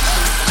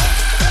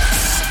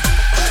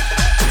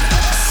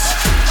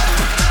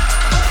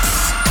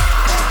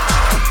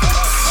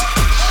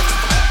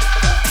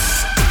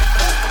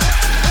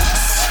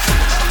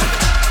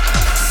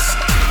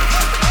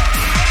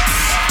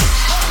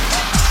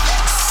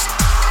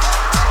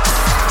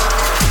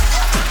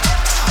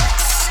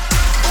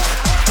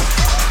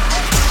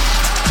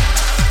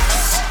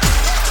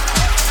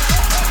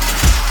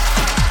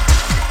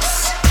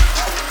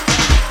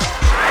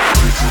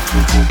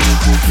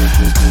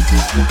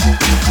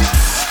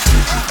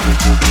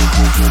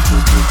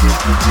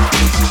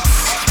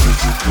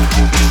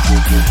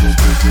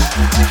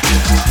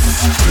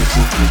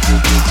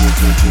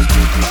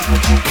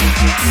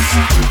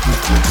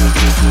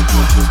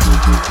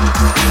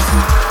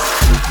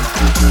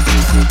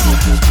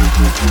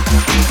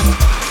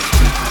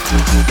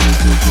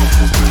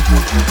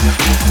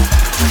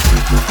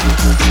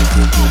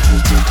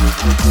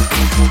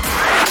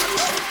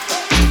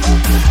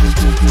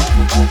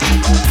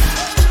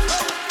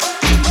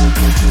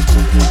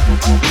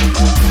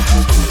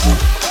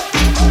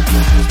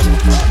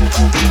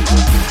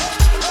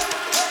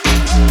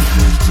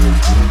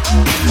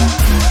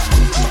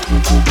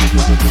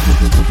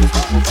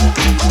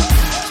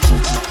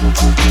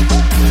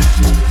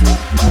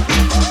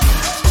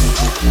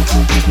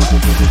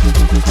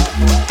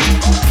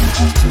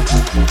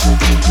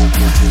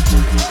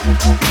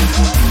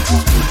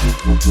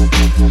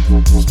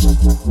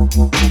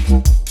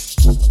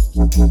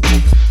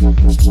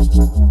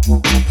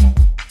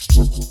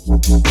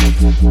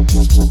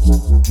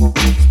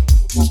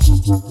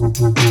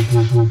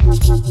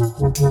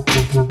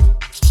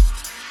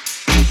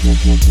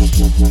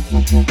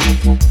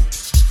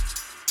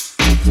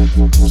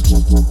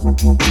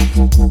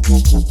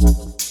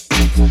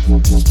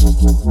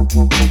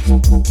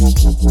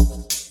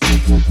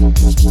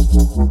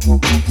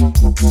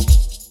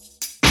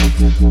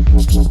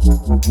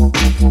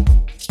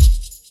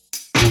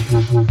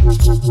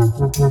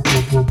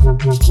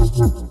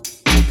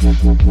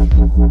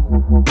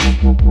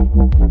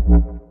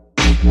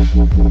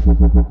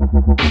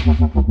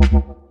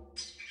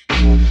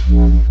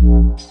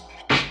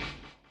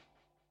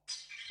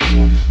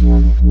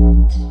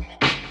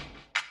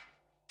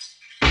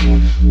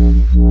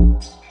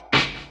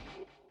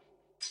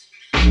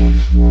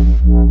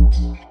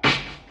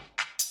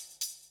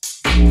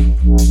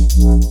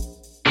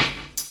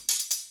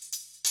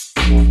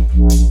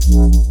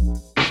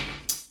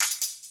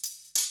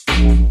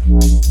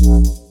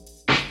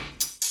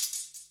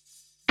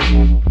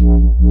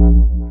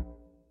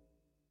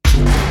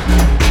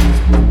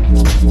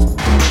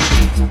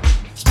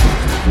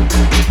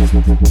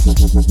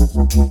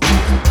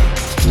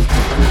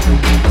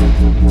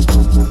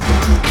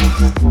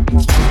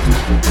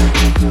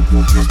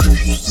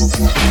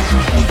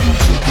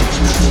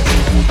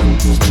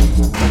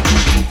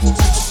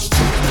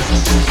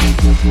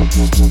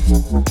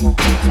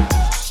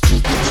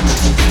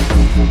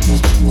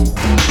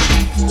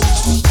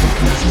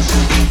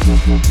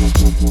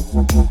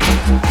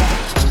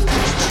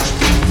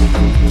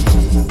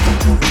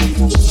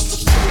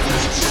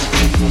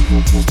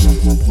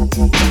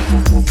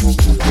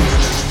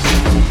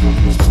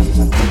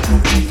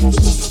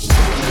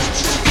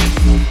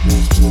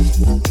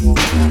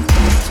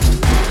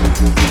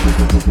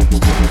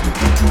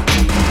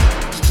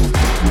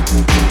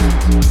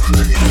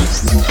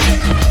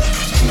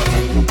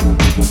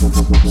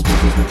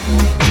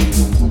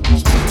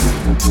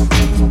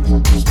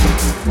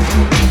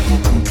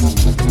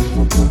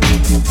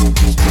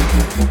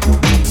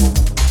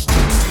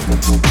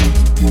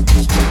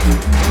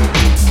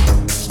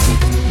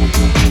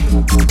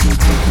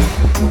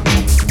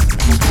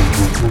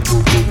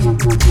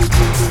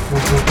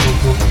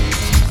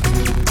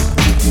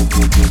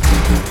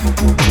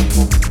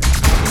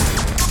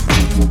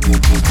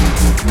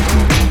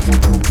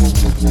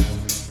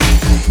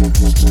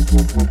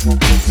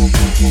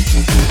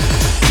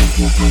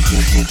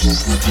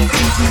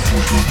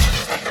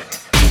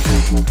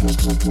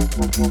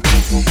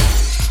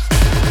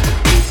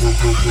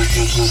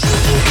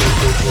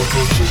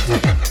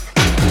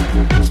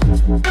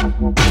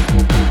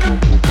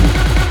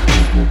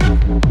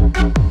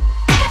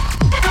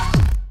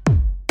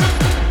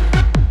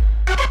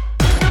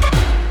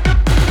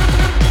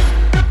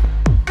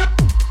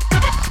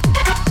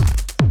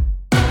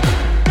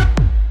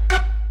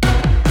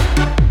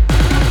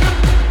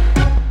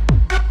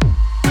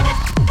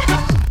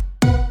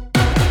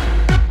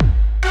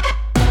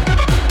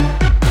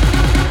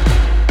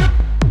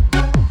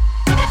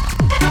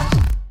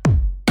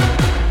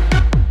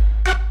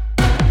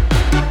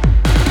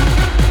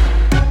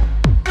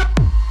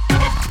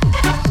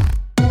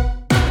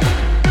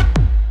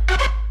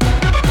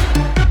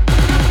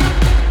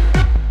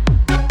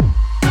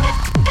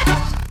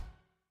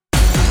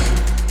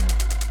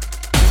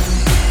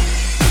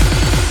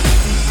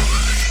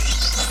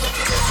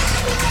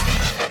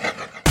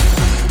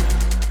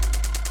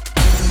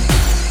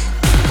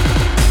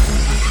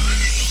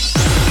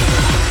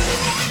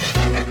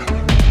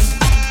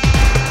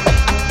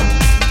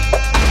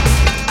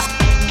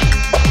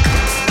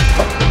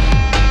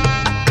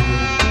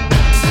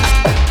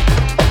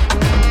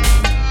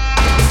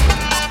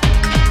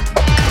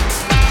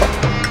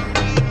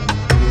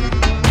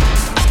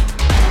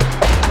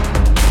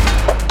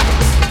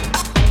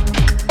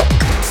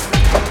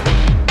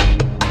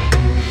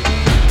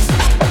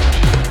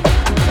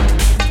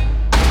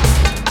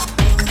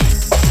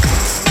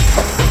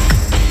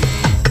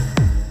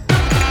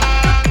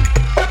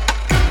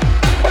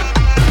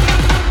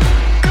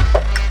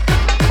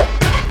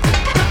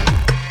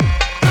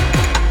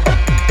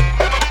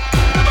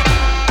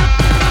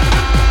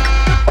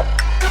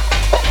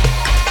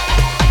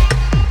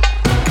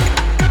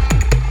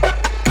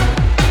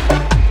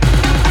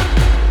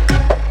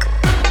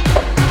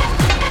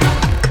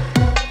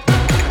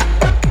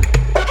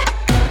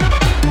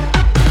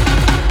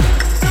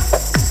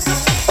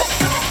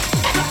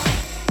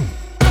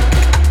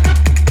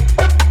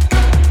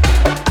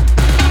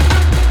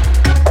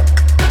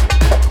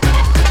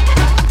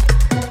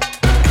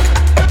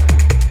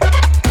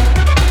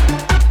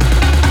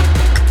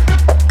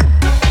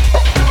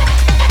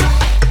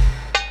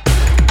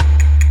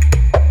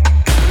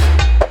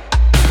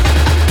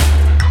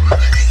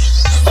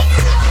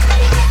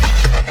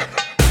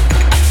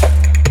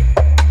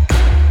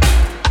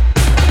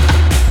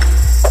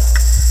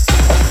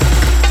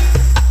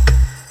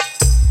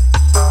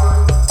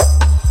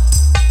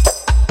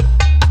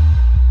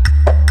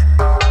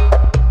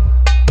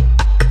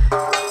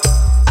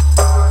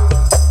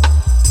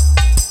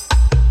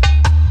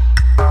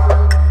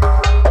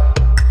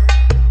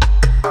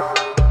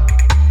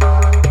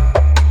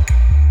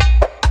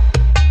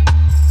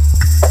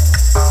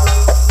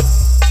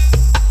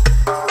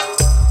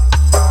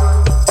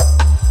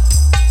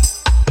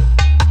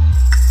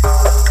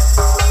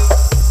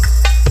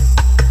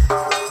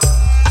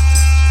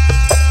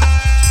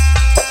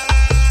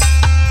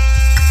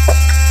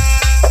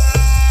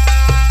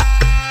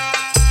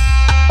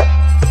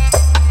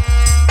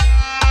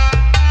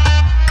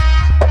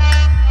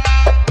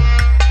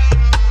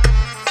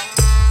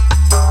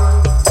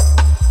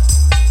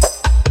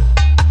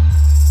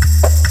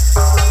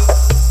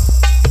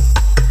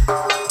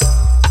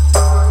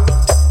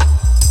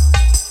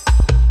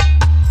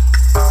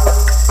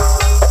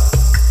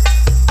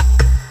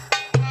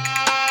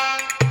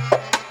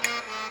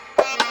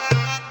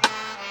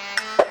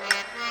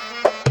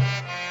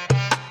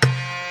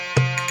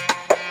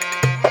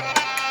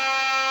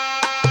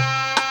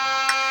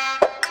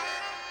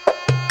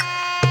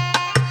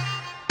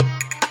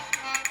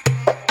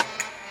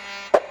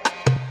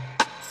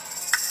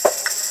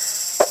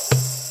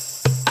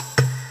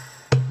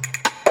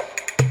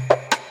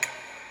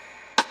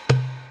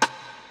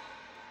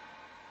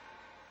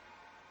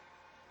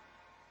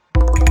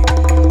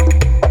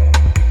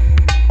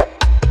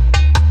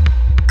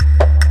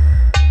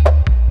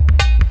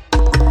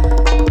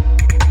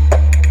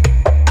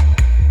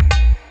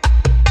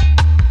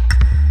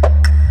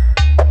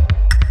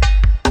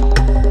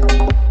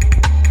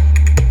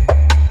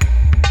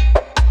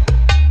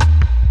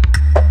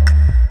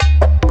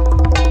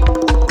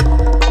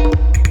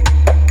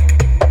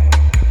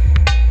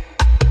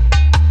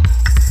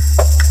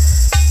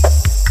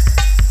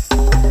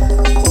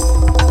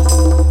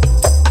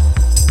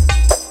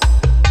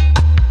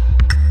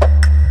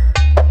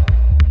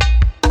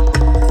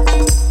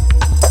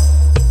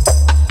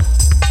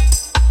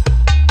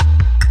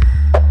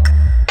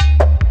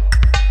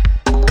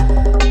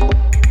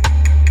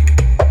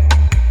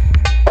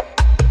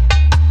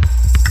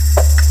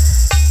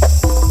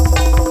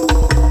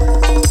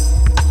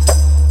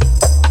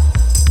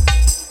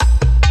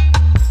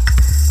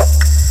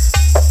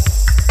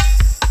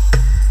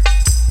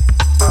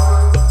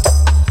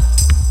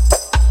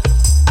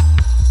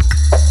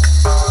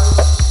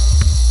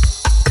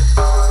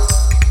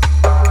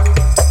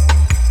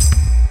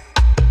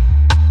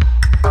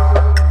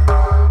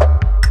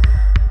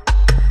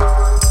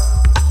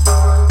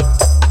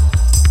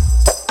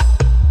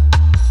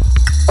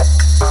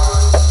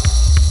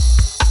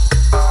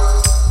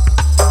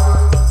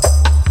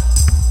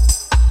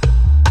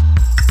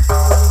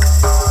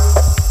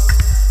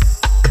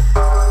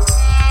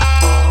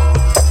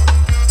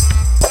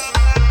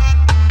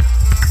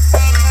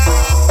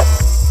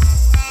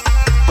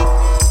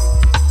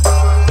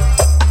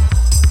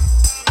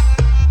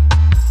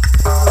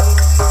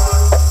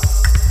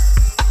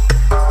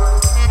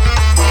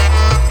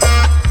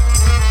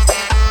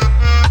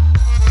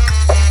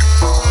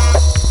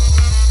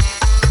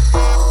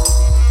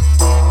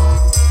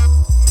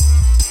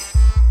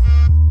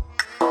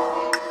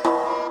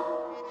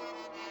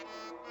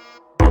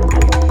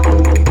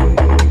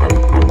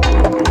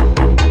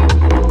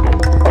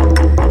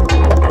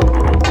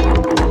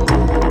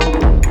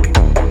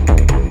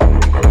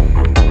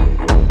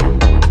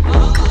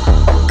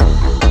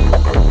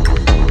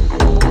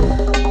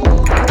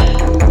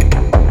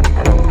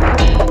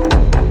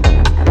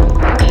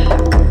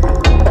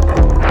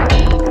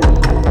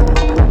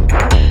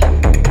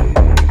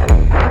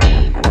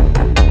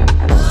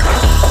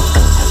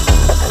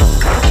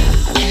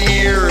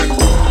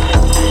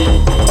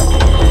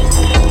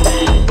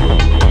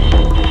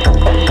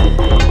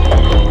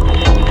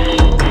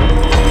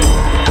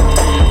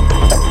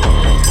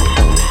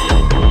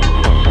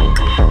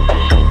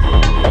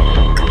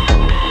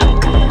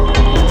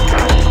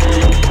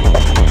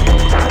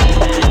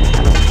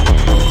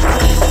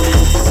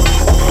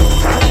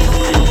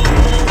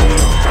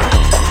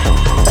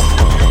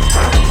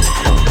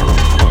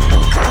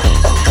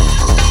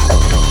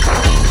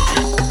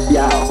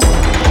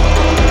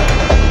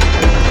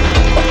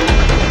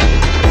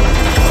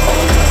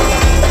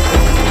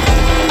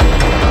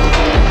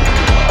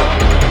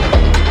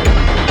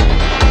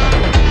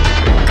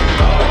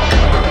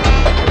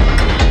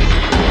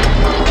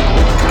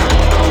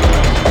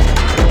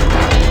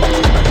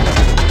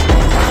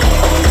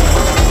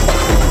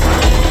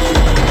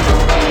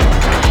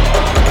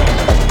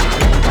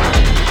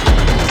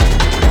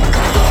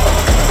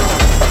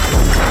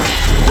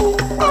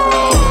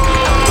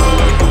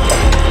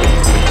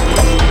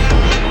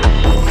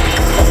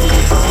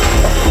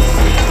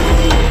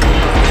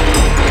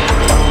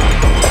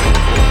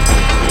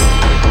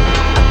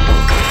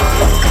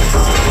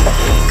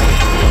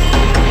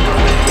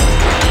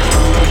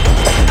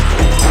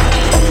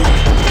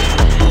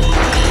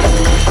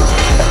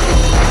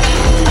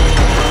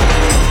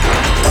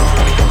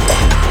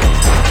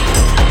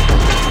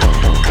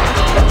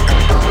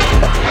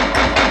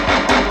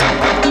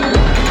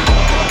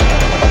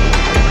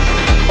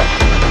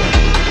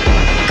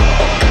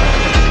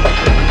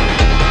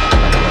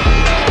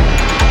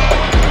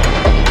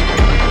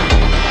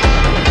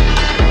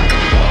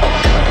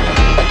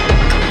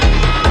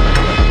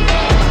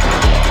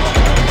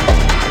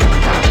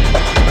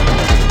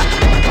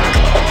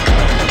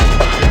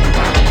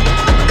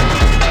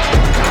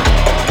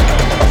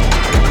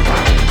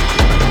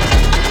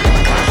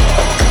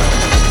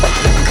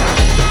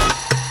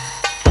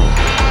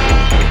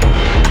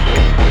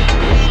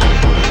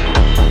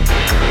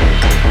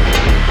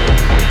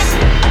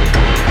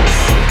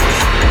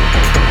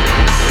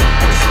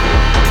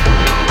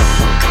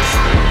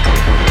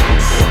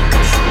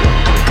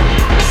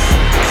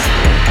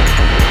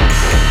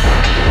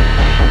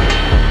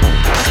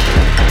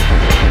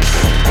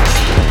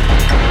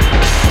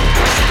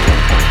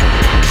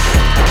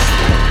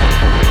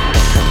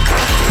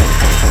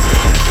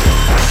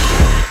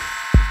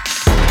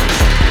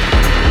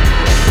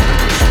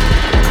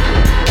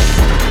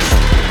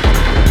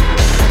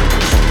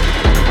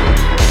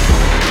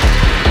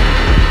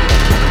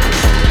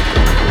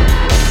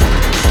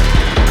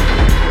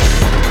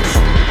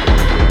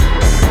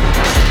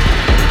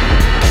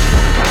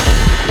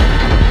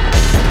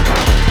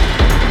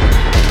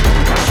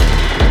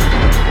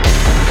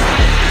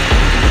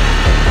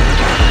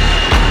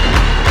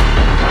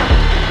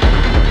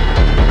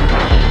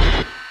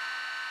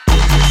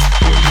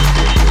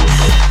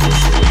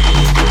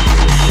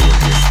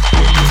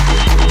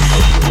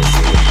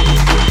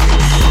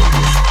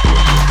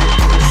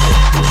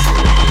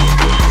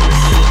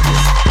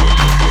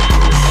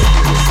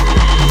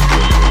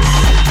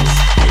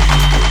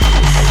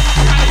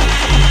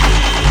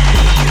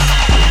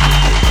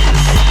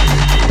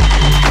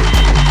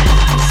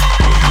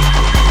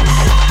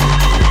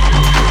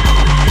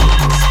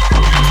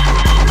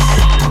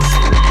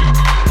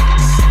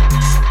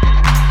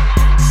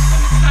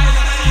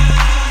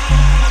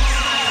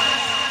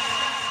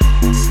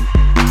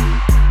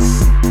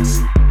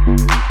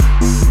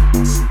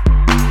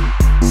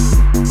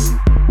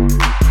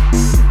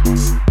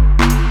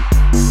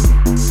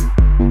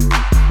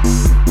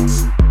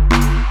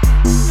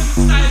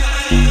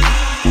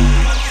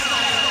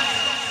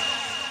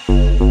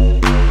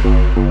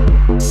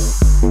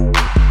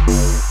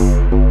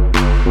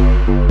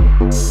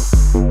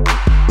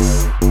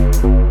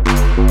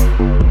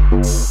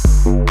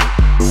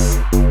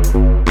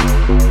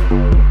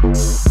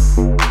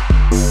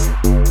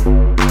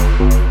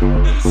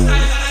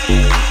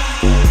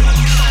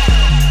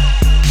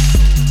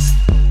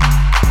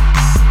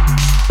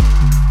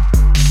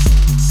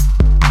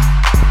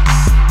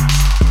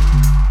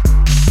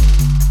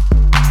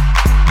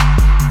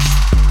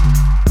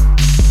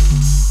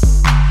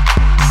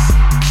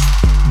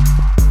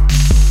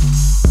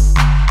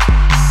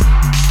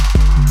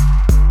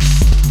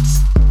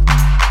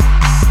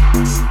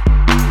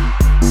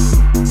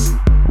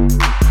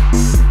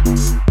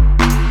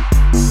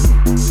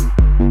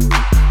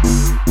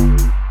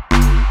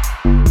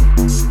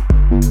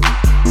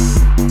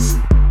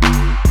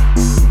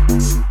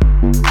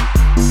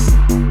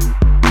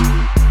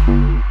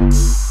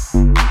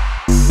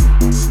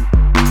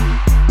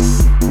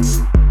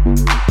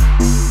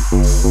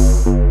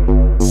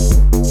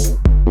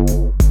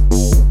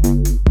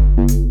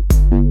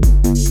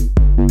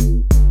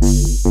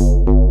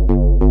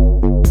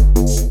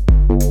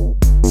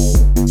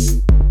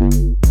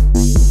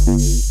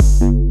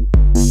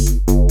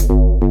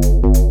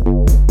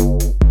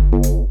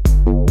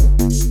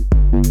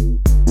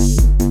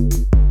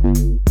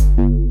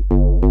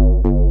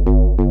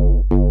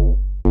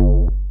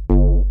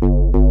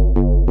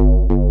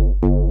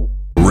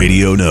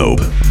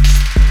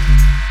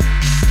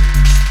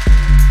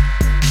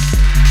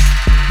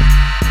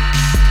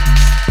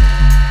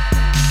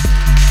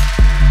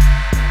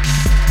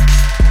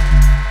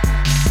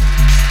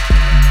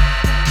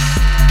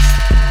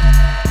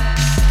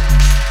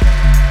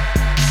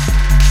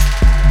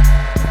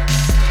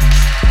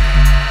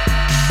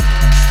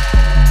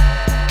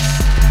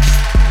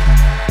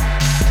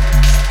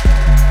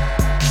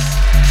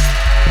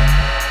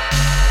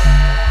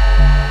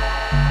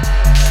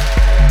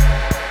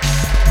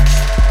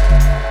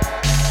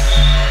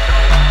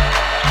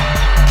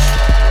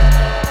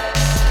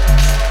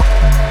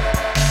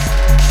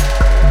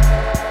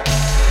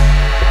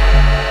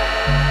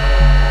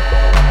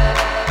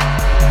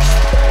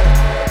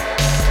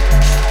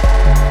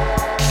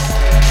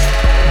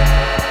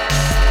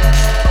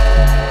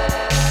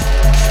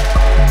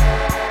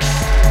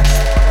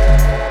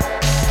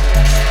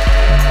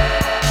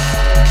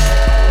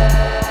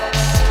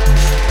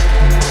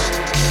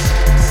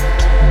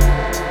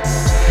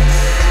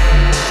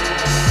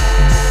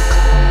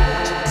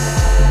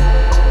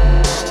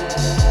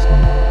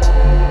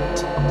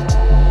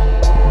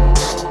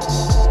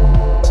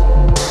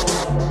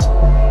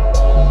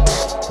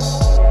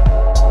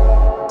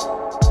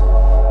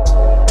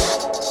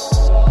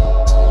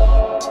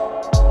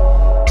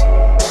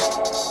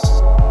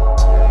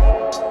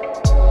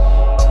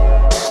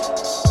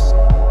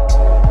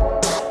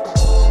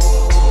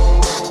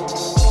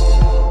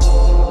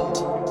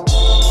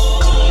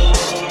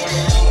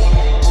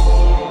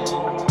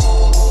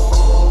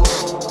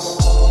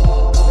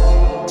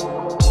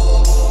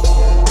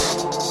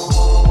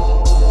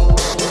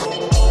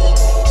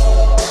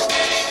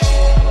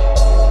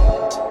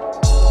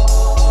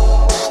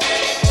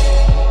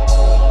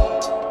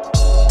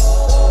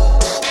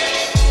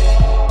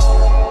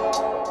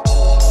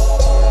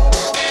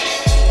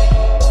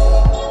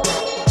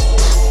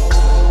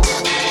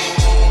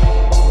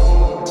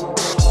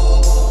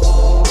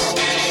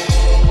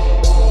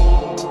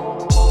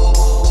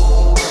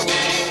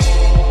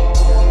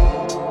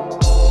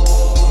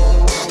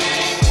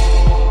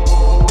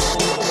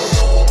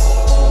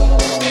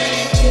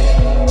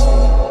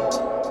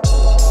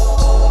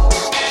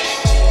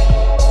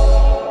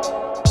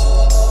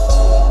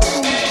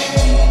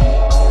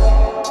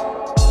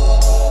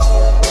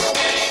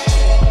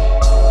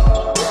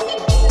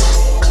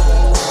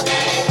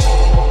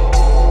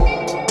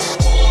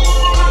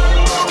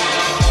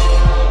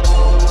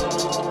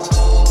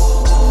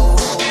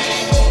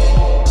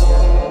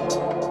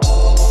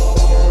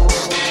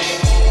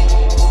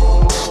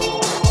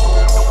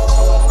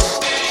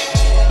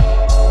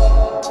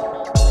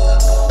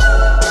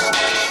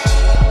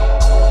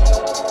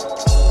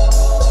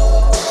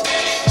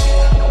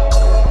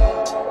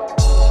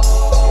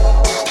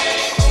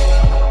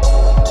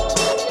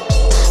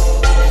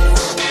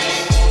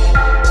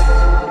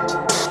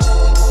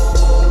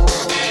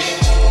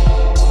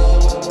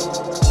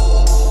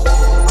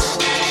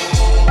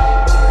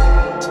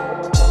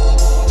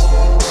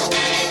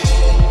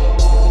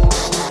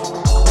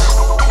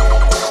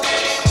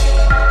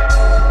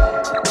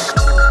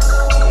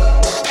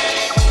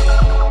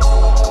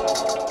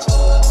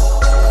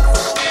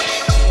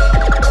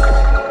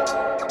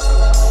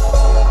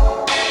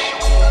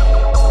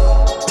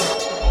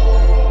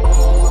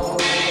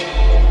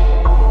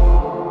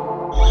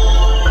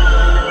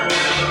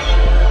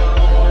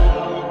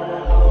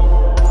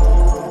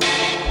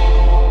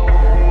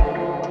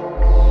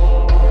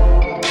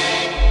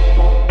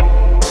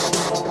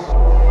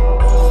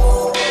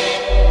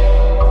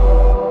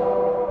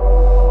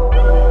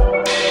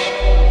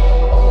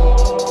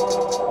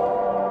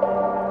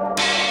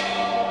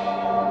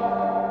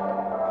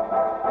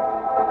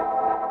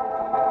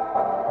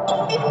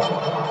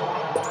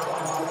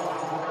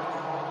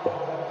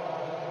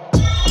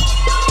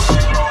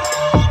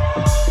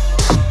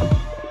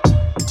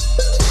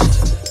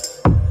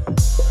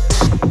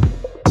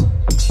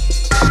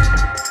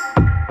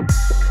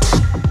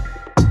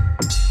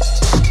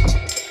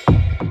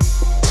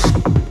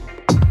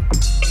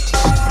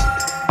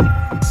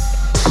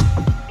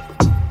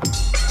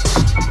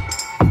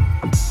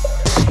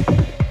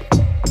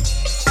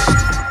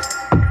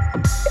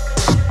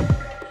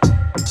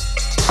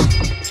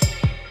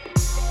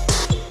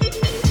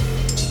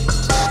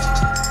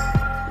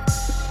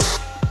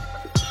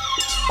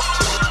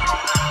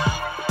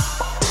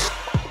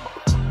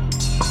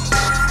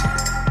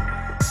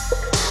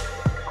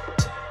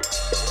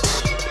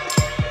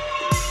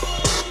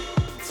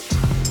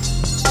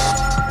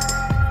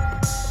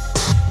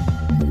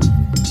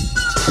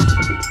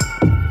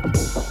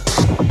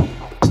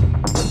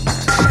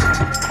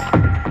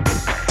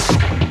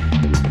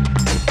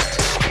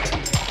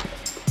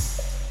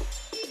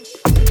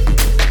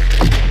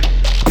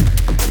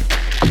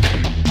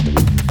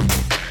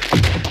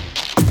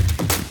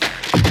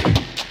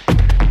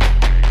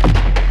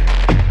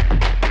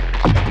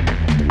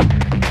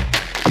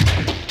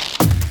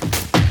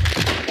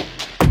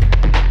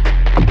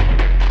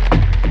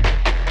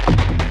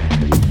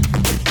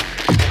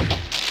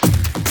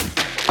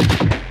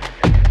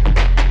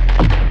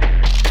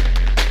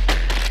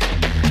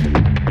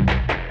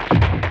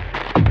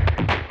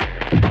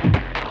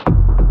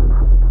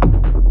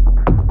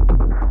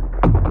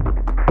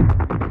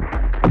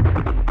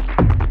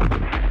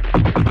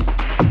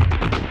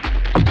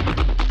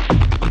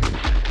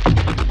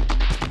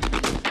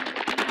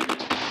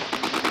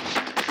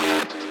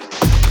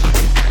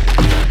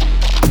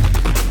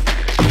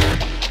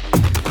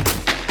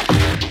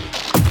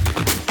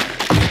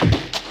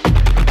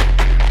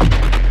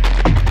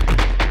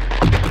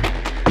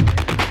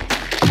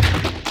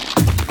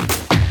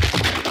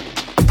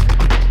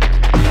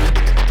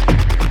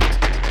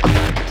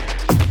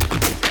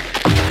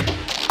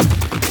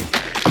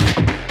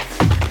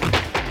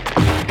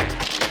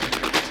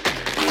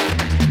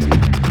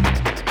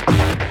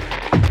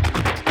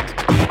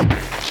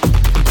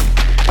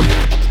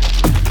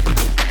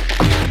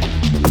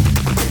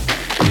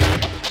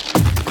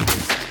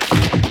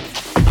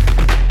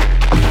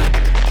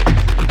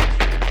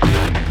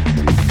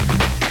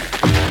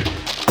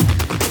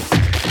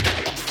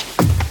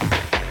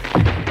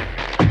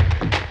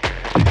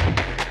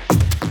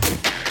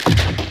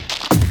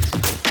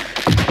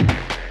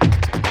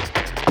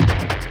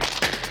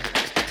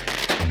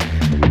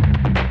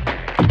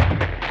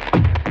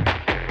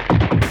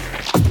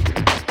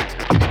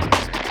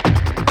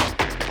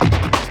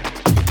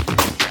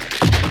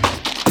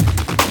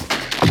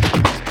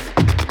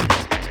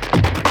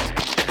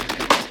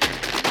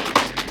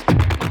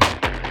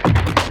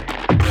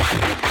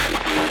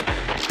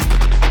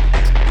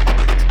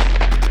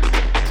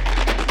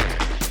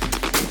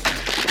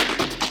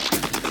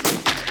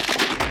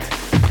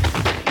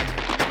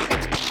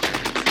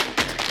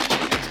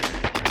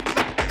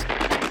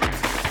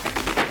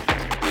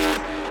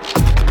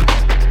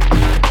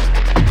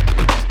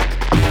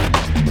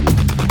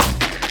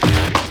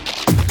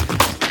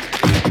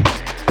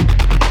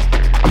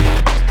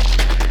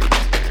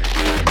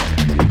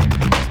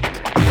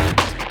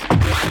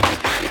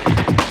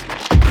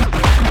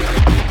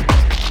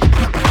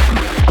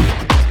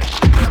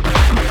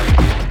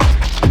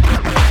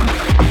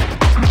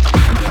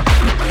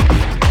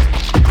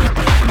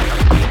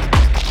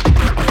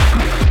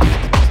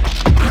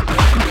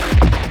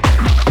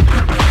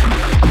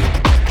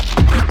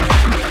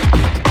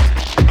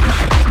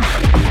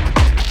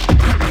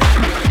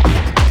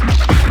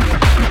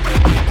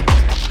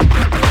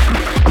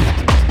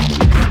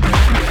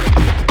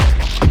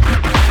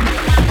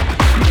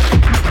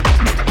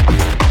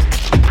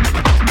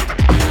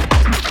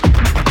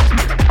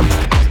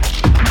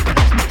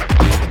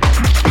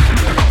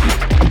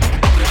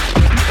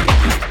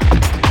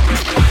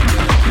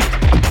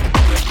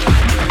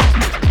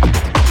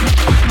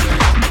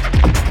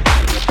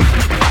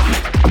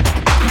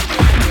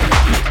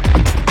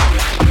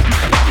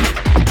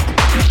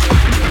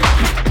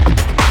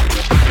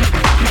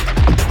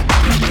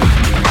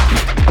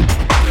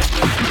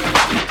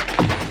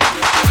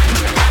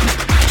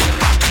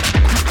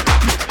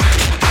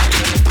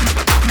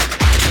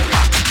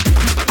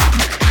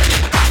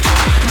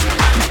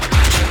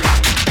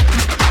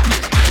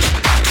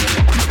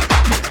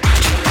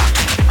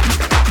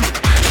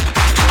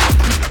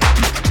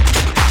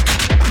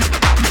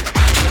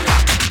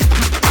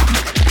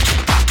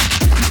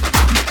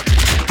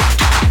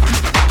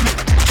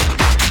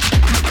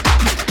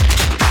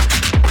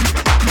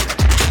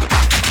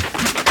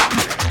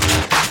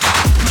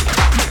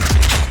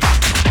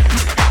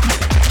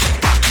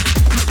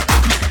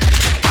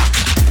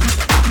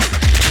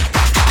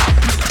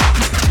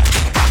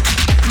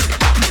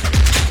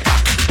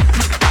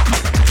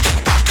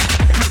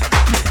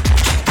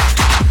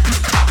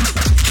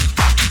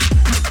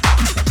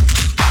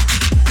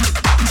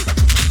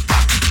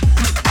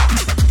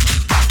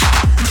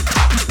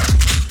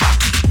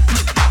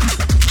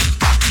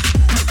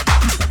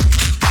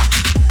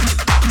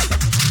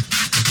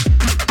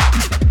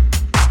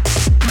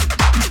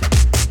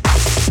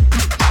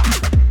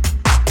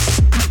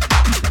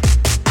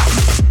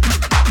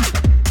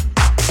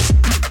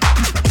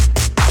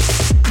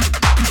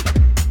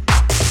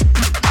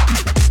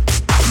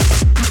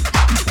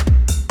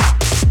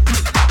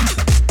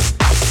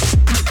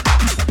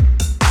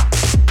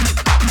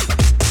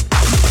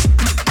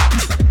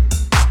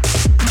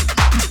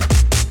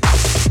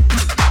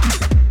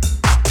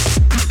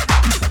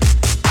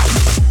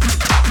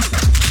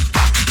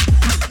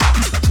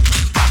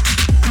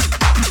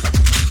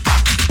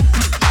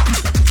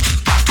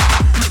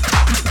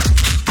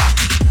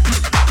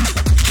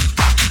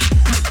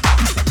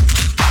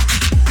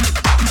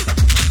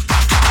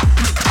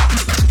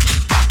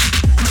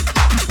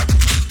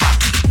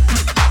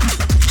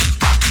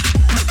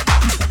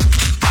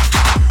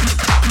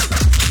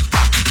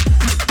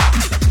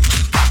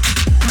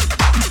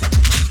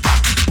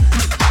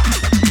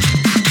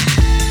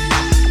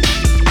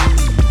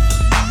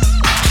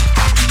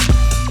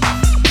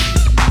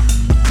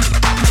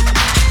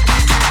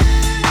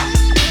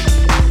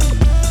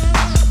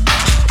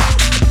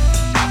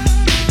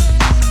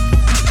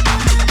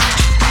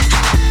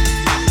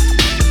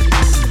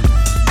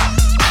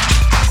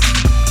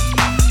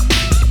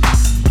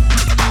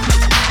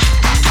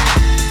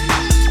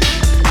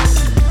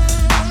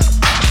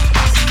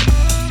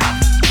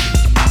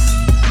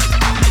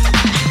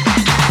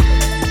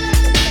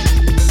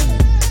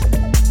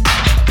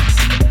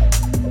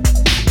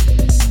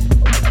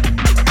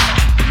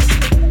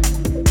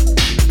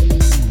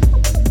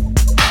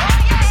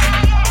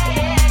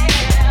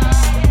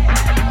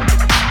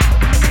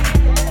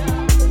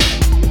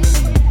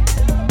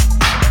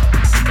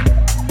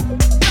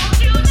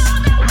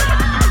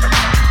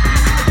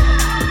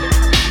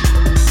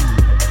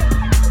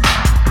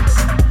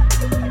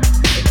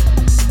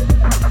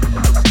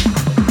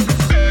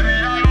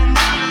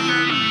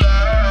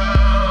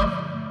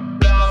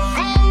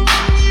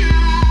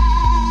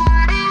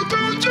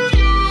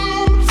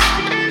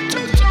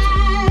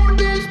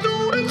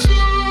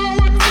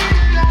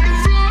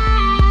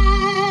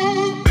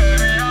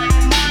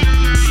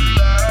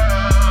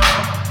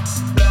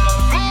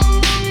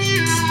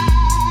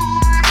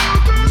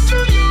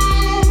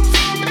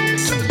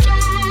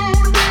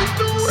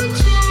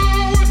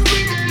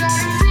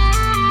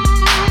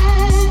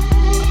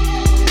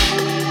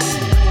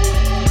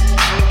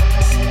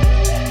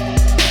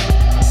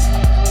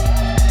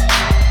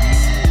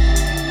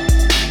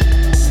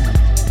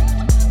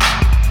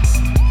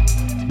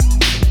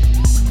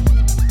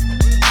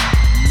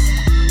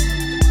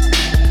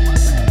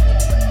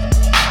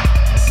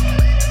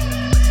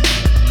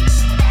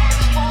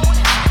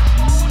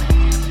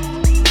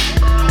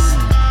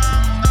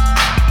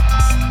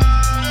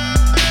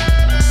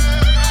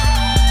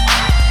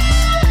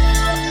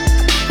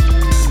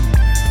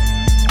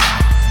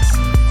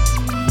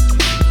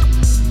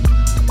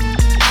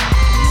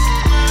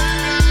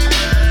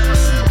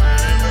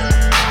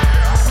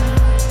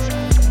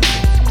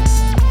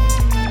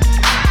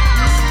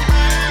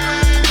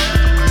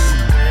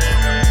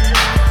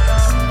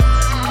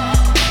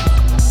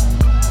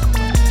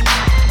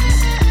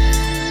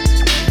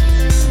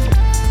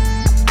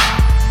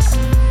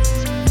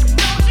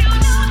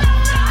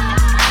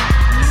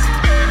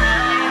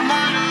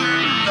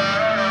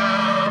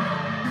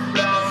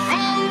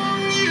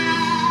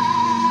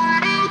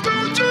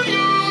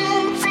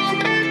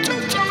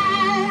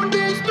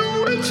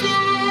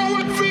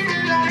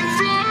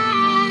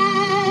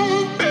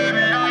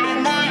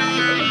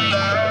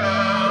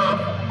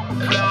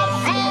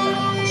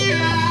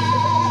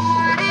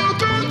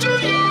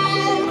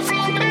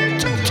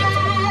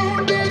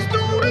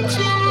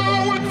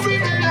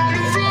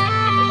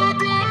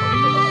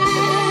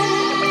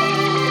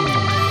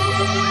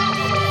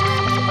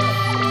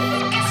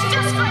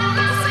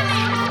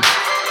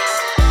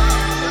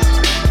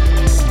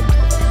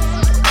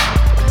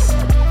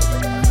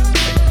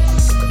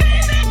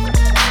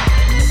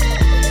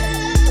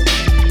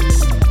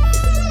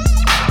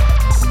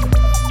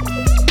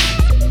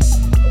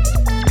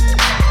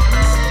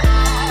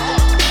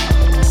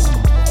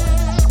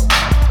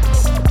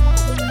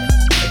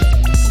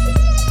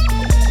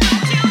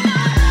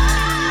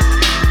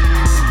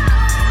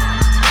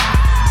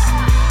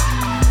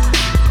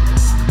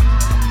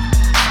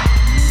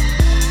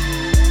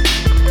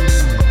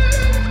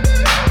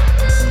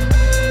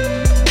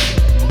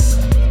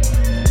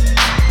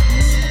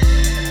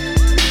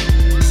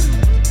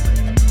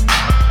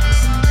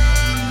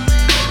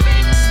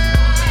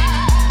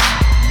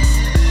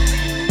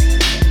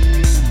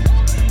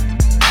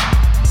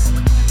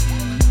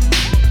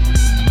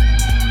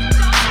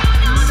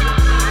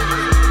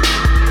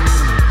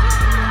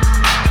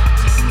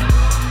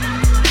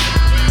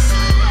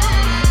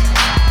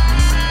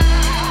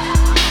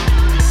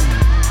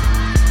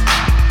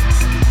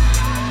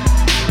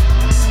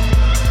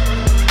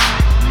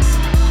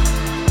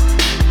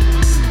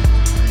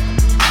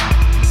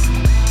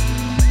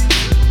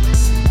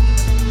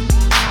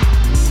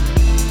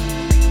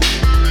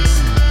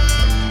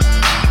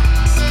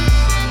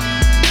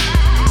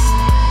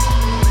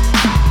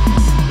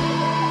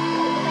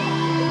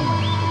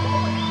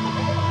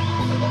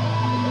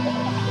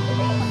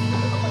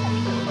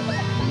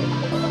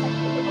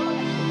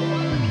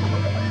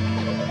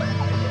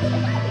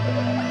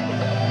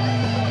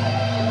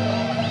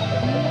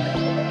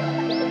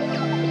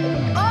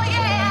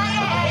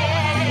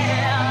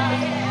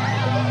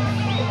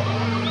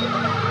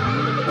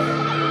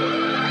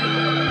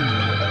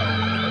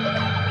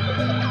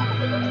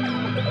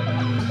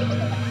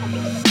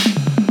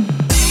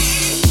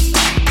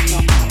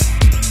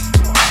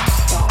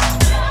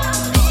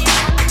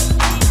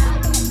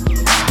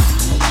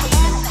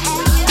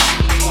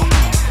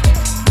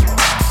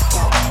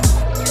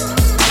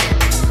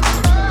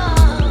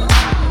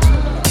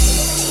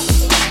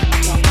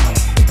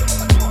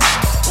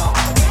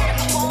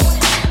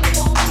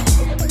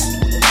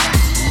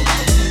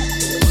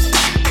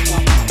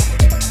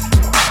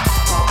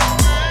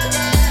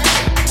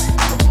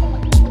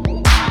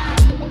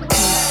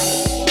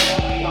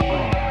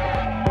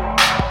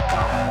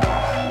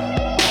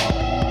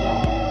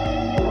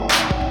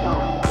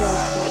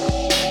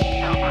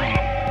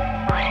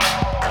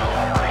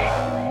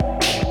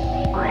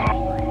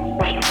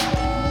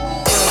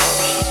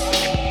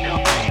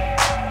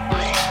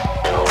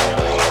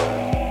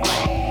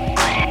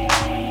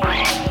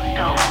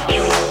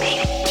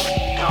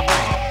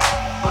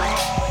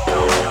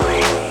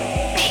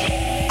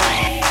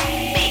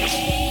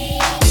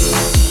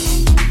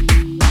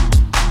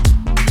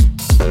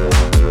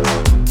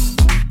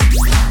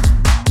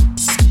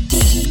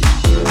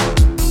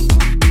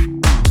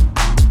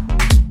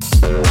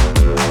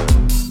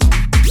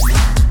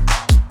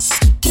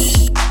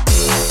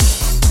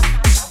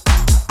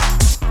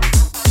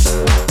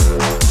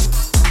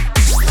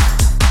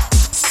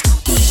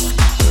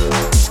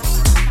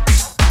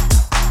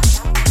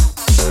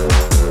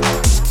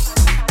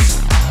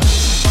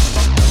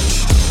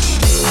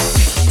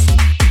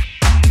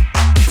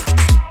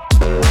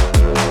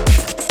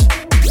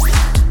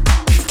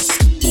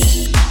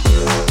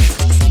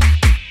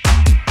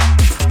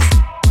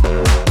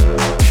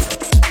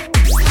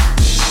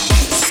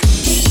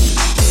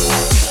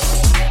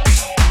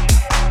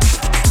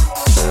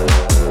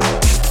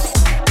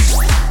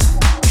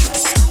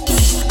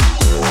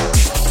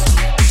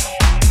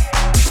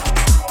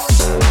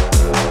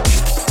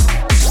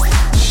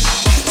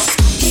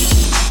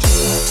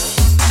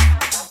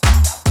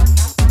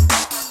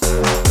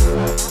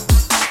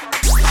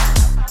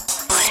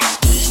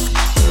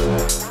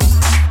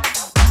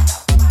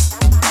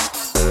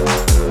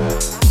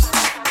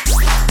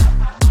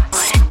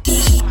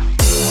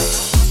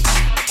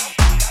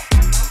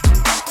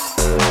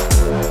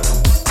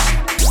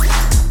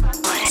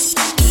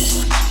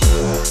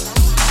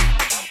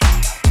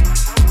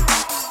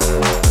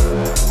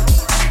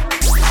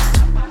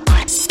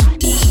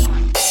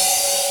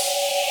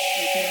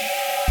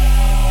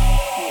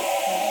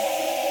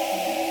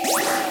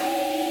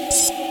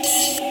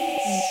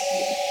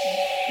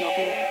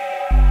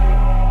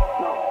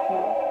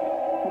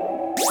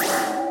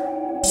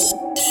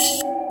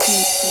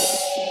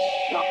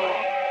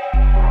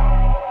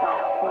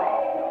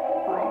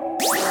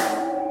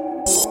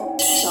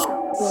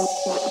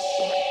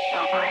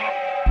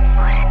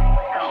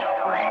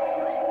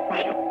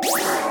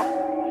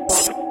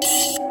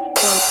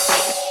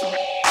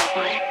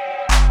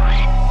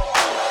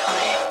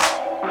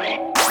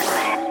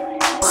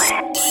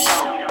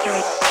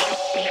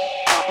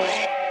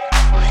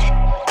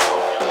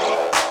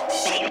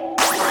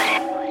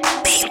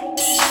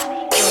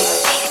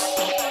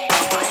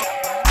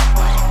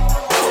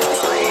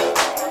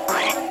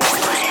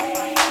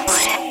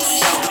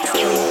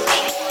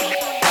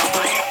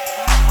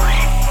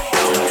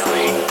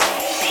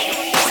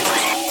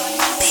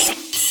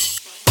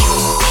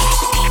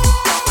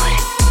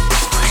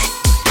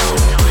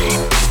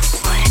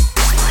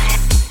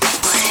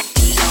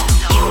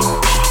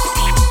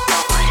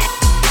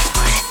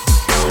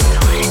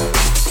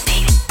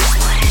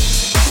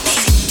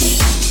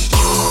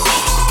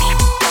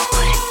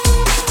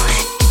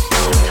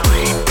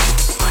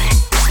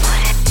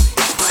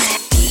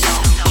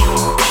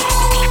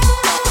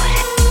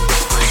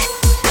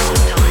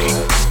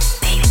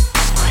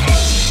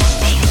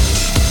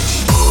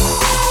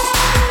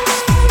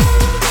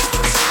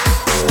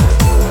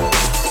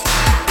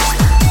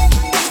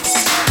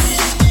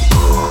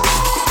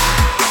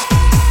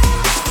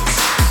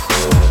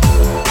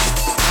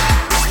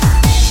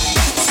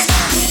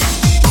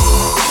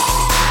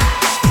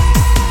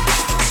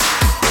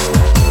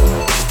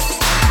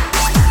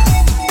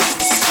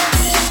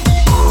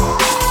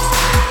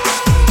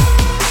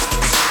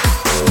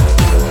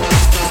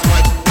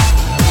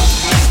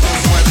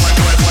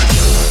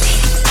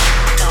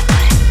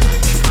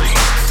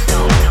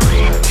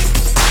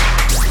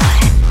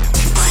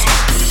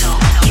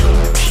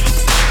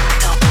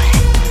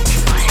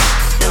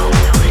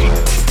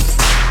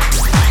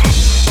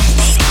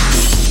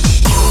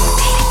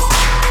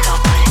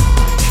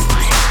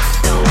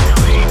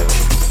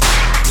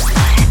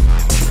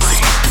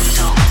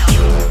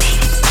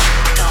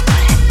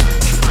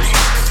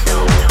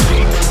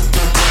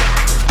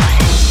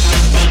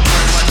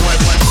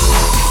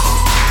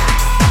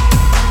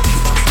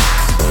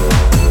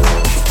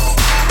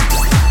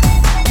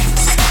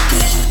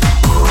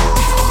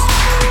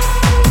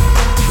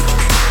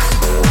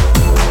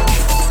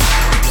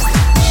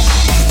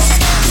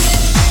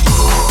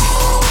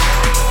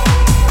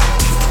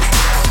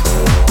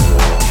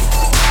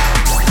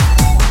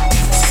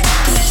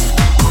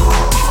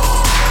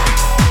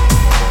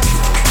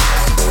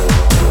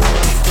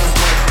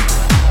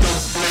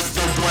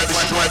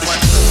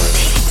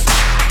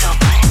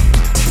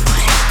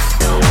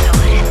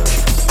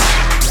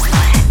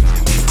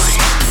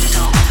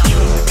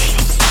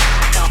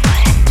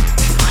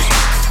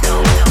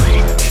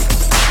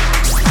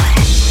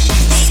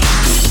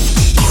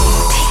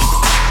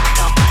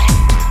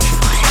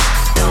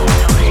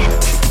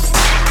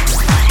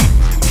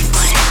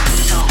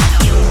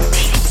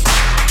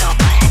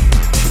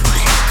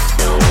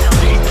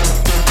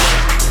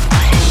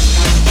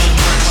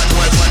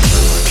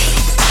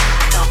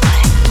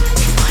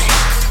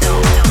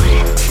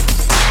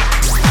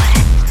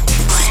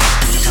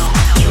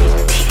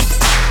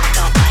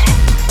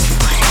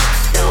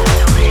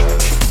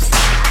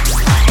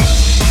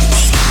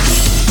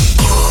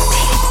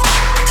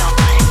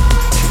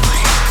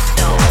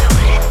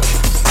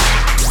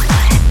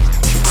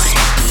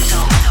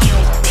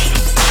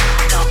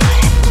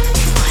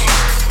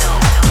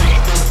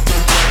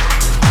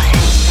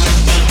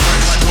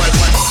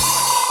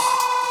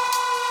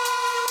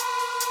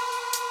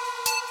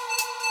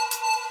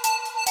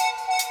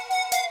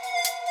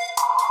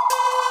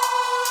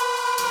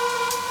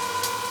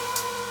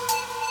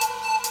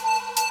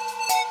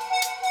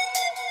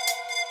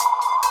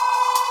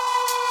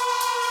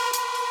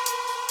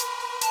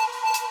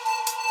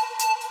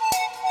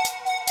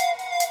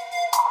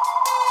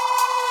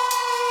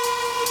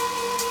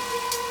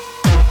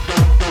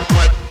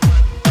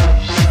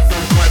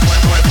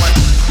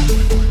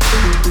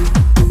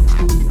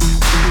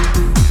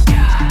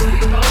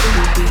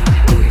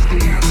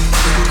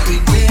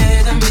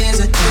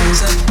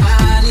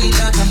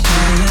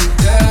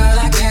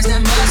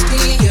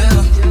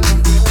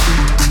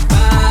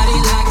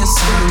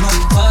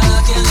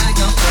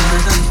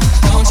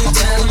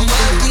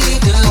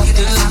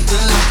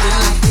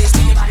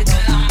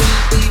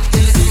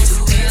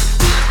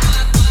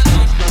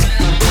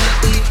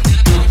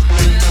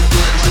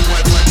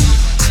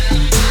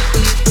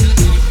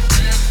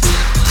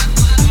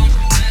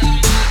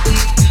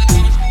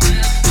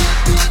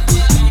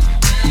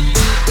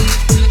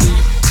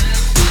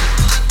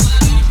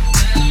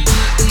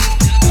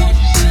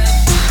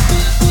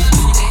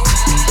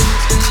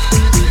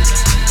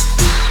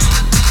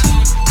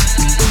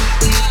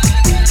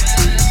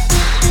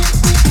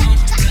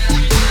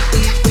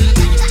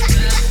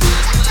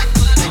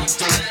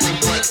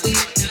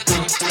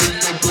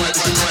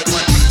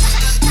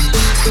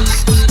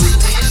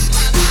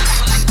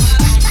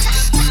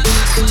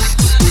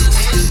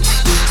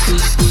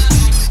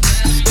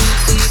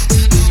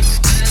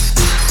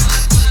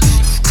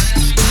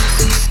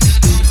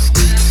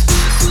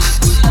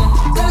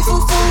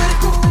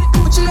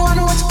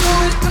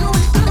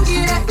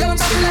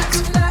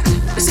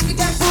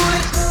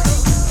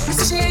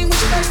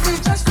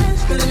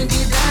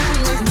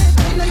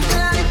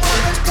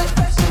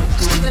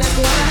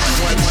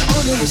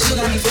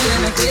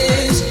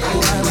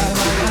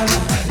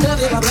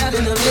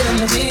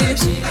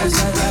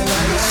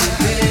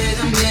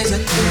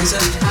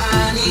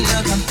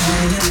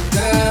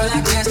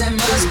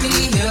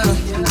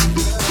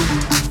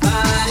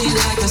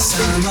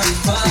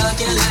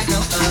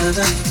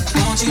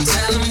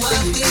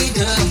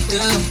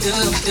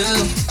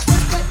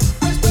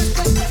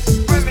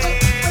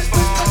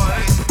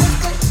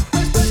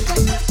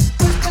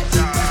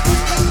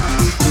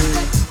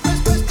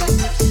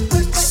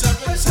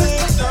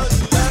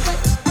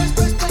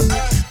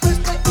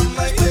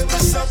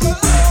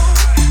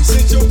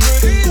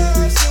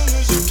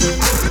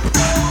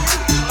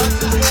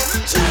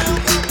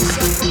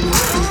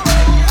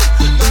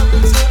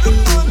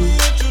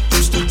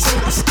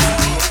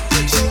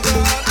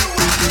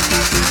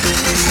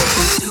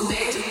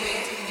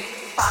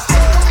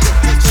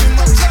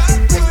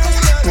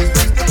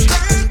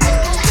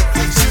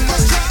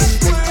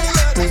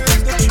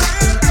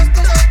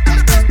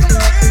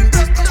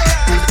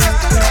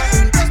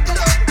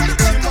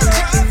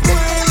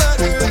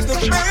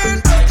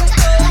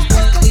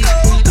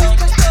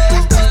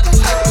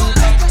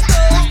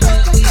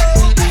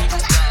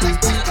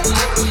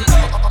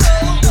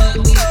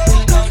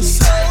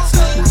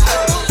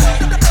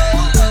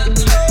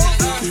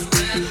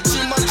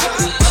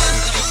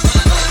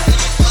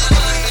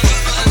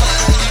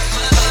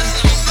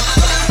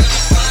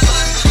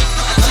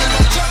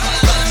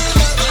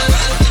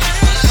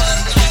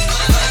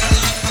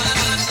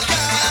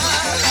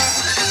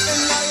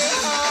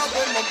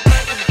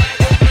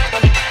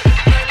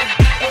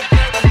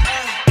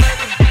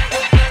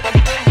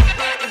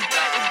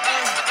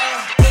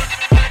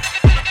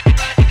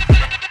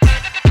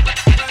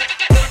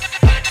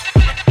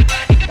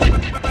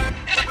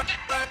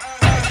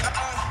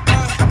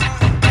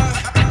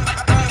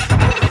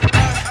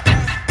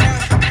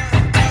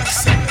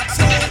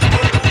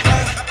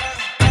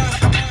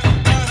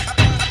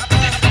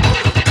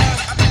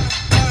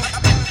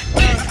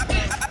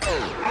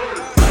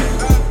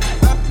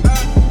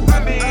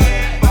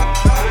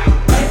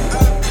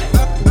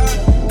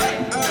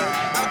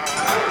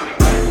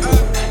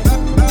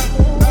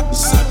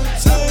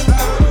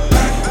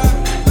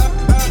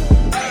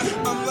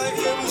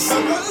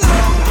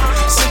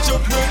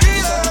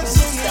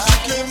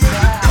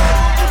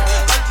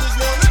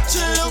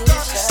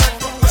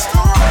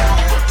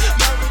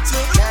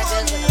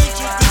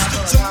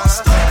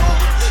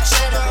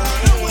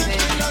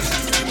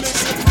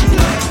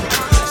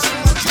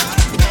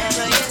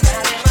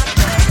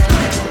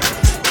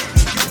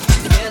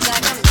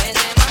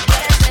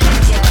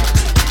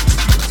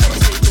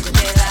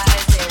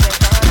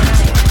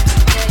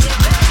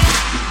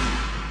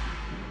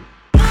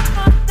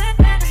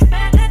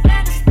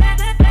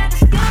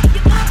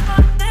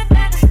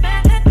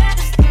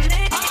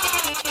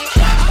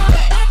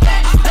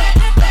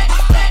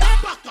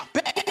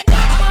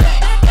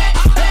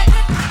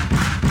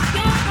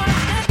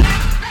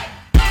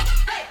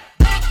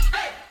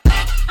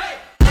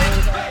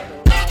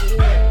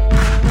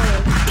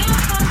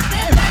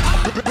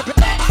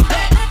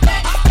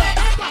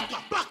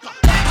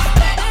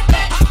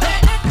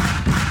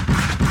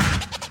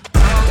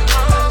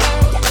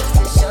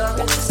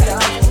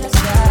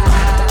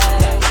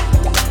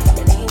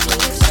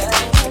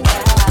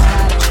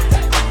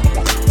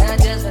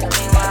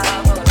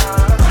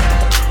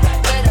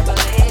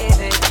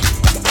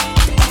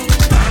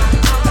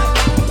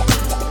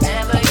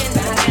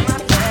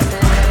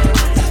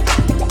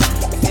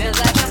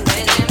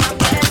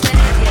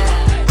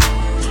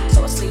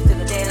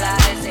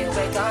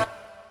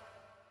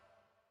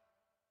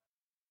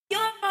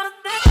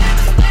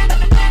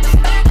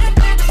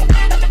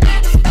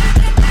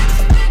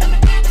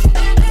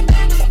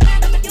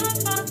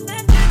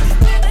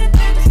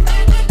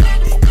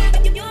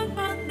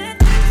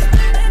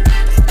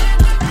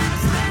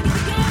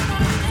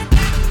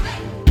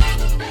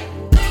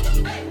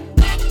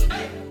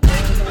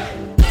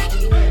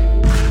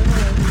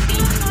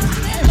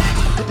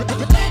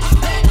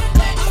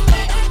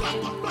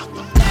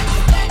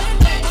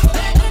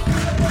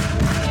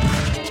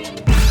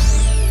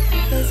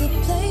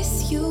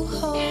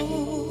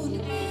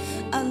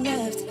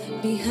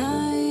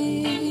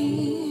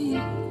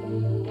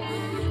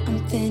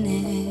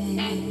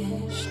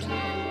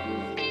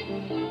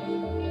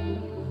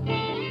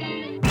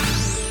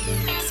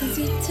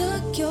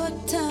 your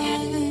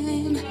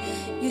time.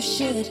 You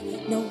should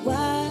know why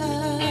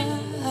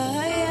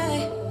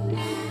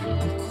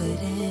I'm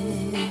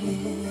quitting.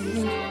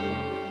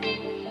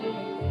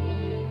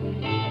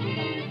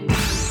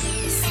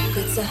 The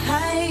secrets I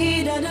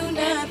hide, I do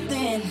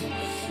nothing.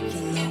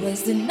 You'll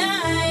always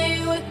deny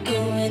we're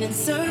going in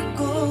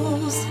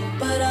circles,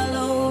 but I'll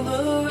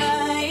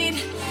override.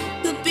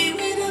 Could be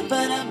winner,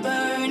 but I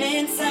burn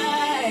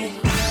inside.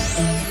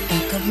 In the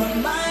back of my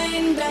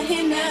mind, I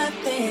hear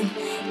nothing.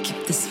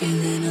 Keep this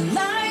feeling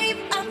alive.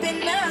 I've been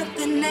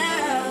nothing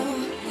now.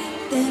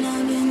 Then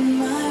I'm in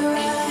my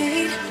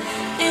right.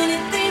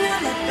 Anything I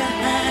left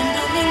behind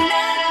don't mean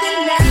nothing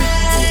now.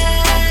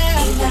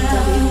 Even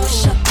though you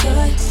wish I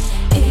could,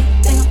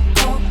 anything I'll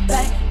go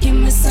back, you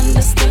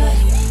misunderstood.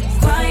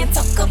 Crying,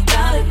 talk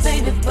about it,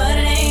 baby, but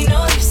it ain't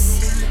no use.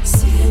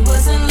 See, it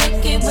wasn't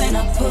looking when I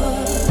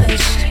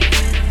pushed.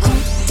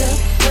 Hold the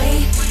way,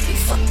 you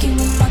fucking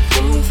with my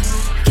groove.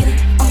 Get it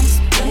on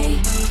display,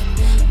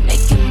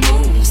 making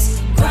moves.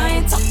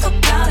 Crying, talk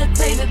about it,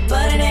 baby,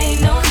 but it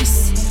ain't no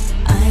use.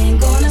 I ain't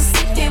gonna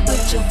sit here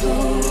with your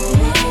rules.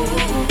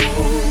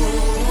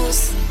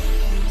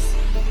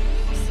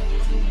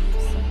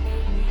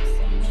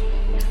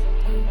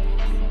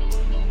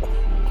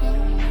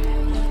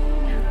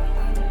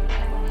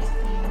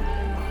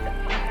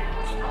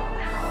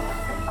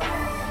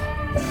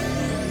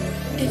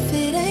 If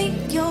it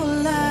ain't your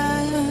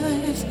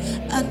life,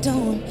 I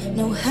don't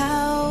know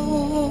how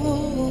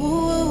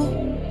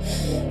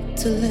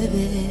to live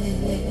it.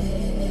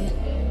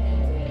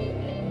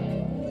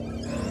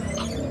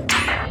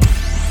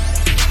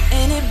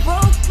 And it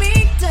broke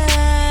me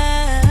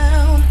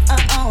down, I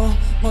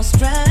almost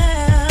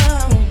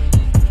drowned.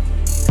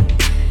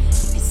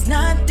 It's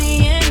not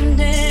the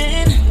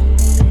ending.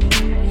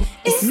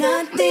 It's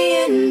not the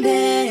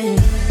ending.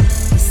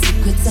 The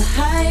secrets I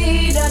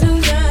hide, I do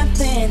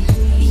nothing.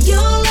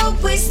 You'll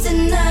always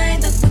deny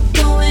that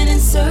we're going in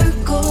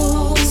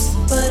circles,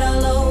 but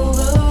I'll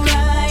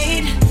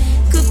override.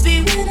 Could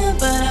be winner,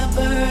 but I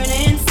burn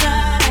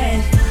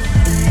inside.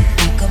 In the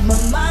back of my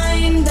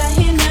mind, I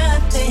hear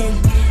nothing.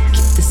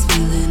 Keep this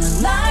feeling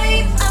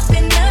alive. I've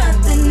been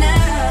nothing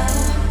now.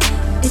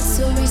 It's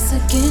a race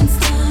against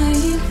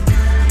time.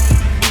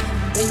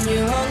 When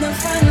you're on the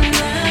front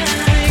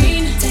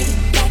line, take it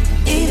back,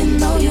 even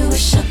though you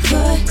wish I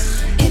could.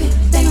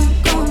 Everything I'm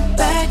going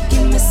back,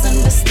 you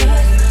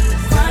misunderstood.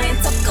 Crying,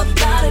 talk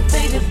about it,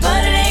 baby,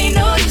 but it ain't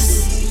no use.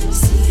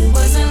 See, you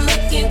wasn't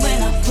looking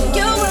when I put.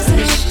 You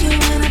wasn't looking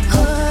when I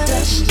put.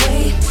 That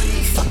way,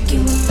 you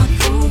fucking with my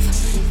groove.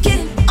 Get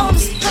it on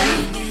display,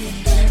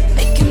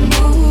 making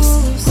moves.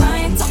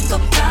 Crying, talk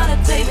about it,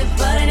 baby,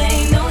 but it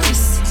ain't no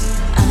use.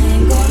 I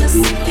ain't gonna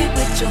sit here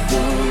with your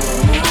rules.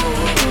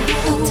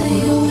 I'll tell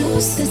you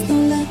what, there's no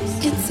luck,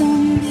 it's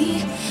on me.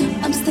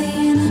 I'm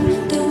staying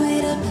up, the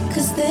wait up,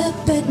 'cause they're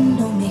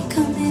betting on me.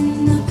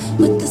 Coming up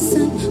with the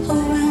sun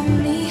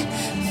around me,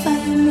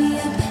 fire me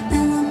up,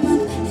 now I'm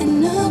up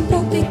and I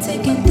won't be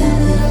taking that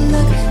little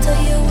luck.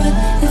 Tell you what,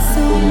 it's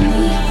on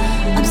me.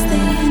 I'm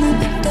staying up,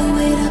 the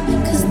wait up,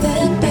 'cause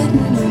they're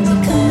betting on me.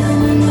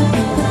 Coming up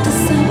with the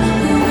sun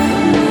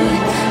around me,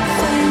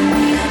 fire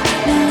me up,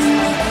 now I'm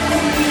up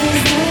and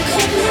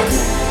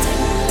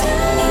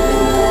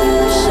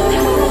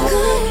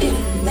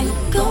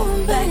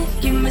going back,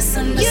 you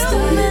misunderstood.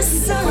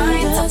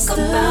 Crying, talk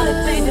about it,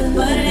 baby,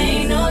 but it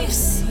ain't no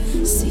use.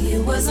 See,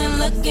 it wasn't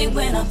looking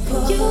when I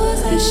pushed. You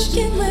wasn't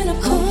looking when I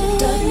pushed.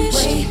 That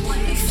way,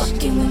 you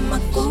fucking with my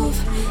groove.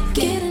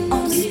 Getting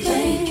on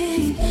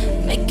display,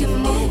 making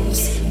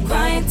moves.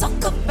 Crying,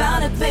 talk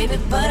about it, baby,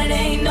 but it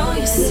ain't no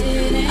use.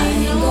 I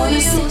ain't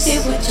gonna sit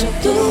here with your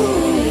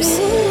blues.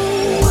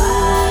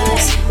 Why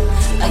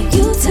are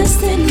you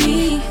testing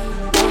me?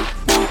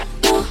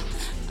 No,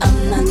 I'm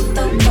not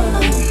the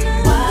one.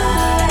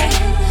 Why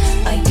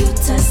are you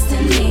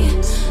testing me?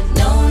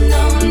 No, I'm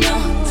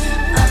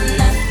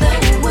not the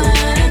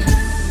one.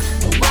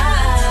 Why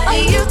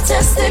are you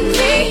testing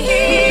me?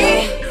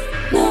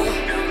 No,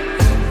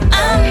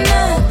 I'm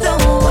not the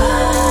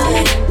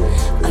one.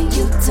 Are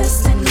you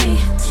testing me?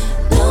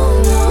 No,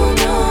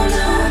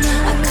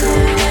 I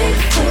couldn't wait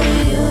for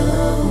you.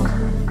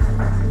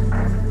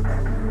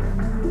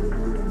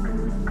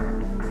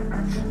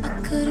 I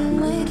couldn't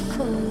wait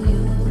for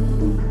you.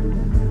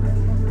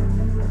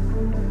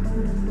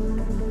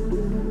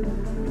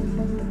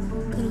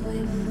 Couldn't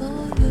wait for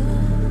you.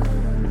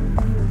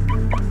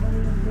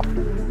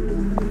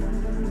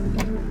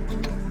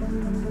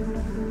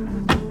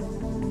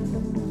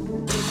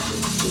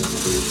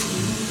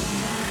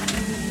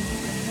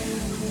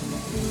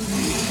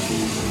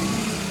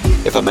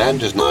 If a man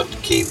does not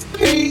keep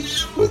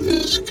pace with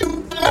his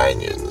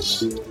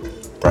companions,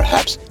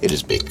 perhaps it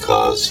is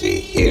because he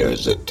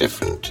hears a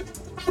different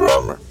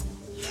drummer.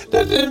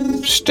 Let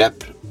him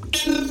step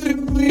to the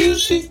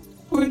music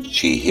which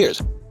he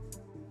hears.